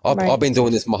 I've been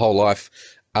doing this my whole life.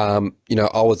 You know,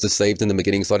 I was deceived in the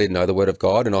beginning, so I didn't know the Word of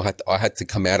God, and I had to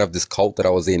come out of this cult that I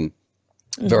was in,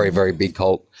 very, very big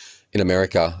cult in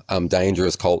America,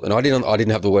 dangerous cult, and I didn't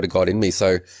have the Word of God in me.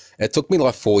 So it took me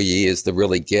like 4 years to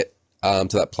really get to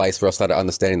that place where I started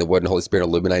understanding the Word, and Holy Spirit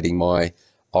illuminating my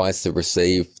eyes to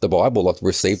receive the Bible, like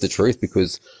receive the truth.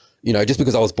 Because, you know, just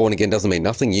because I was born again doesn't mean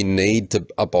nothing. You need to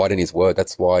abide in His Word.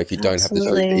 That's why if you don't have the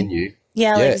truth in you,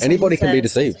 like anybody can be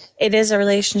deceived. It is a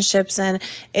relationship, and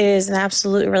it is an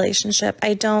absolute relationship.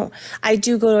 I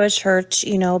do go to a church,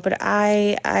 you know, but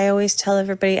I always tell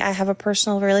everybody I have a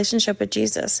personal relationship with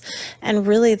Jesus, and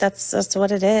really that's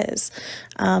what it is.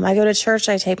 I go to church,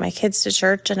 I take my kids to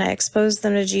church, and I expose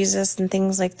them to Jesus and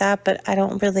things like that, but I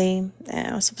don't really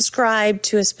subscribe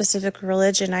to a specific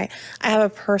religion. I have a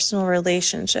personal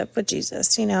relationship with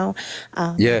Jesus, you know.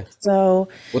 So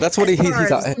well, that's what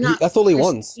that's all He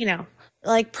wants. You know.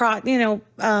 like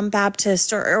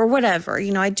Baptist or whatever.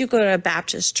 I do go to a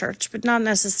Baptist church, but not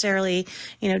necessarily,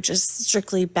 just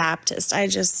strictly Baptist. I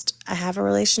have a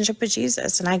relationship with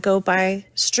Jesus, and I go by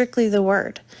strictly the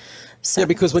word. So. Yeah,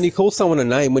 because when you call someone a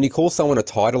name, when you call someone a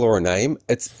title or a name,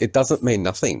 it doesn't mean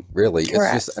nothing really.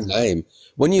 Correct. It's just a name.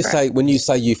 When you say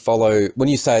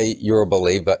you're a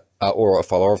believer or a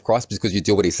follower of Christ because you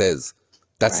do what he says,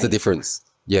 that's the difference.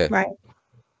 Yeah. Right.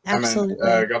 Absolutely.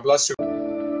 God bless you.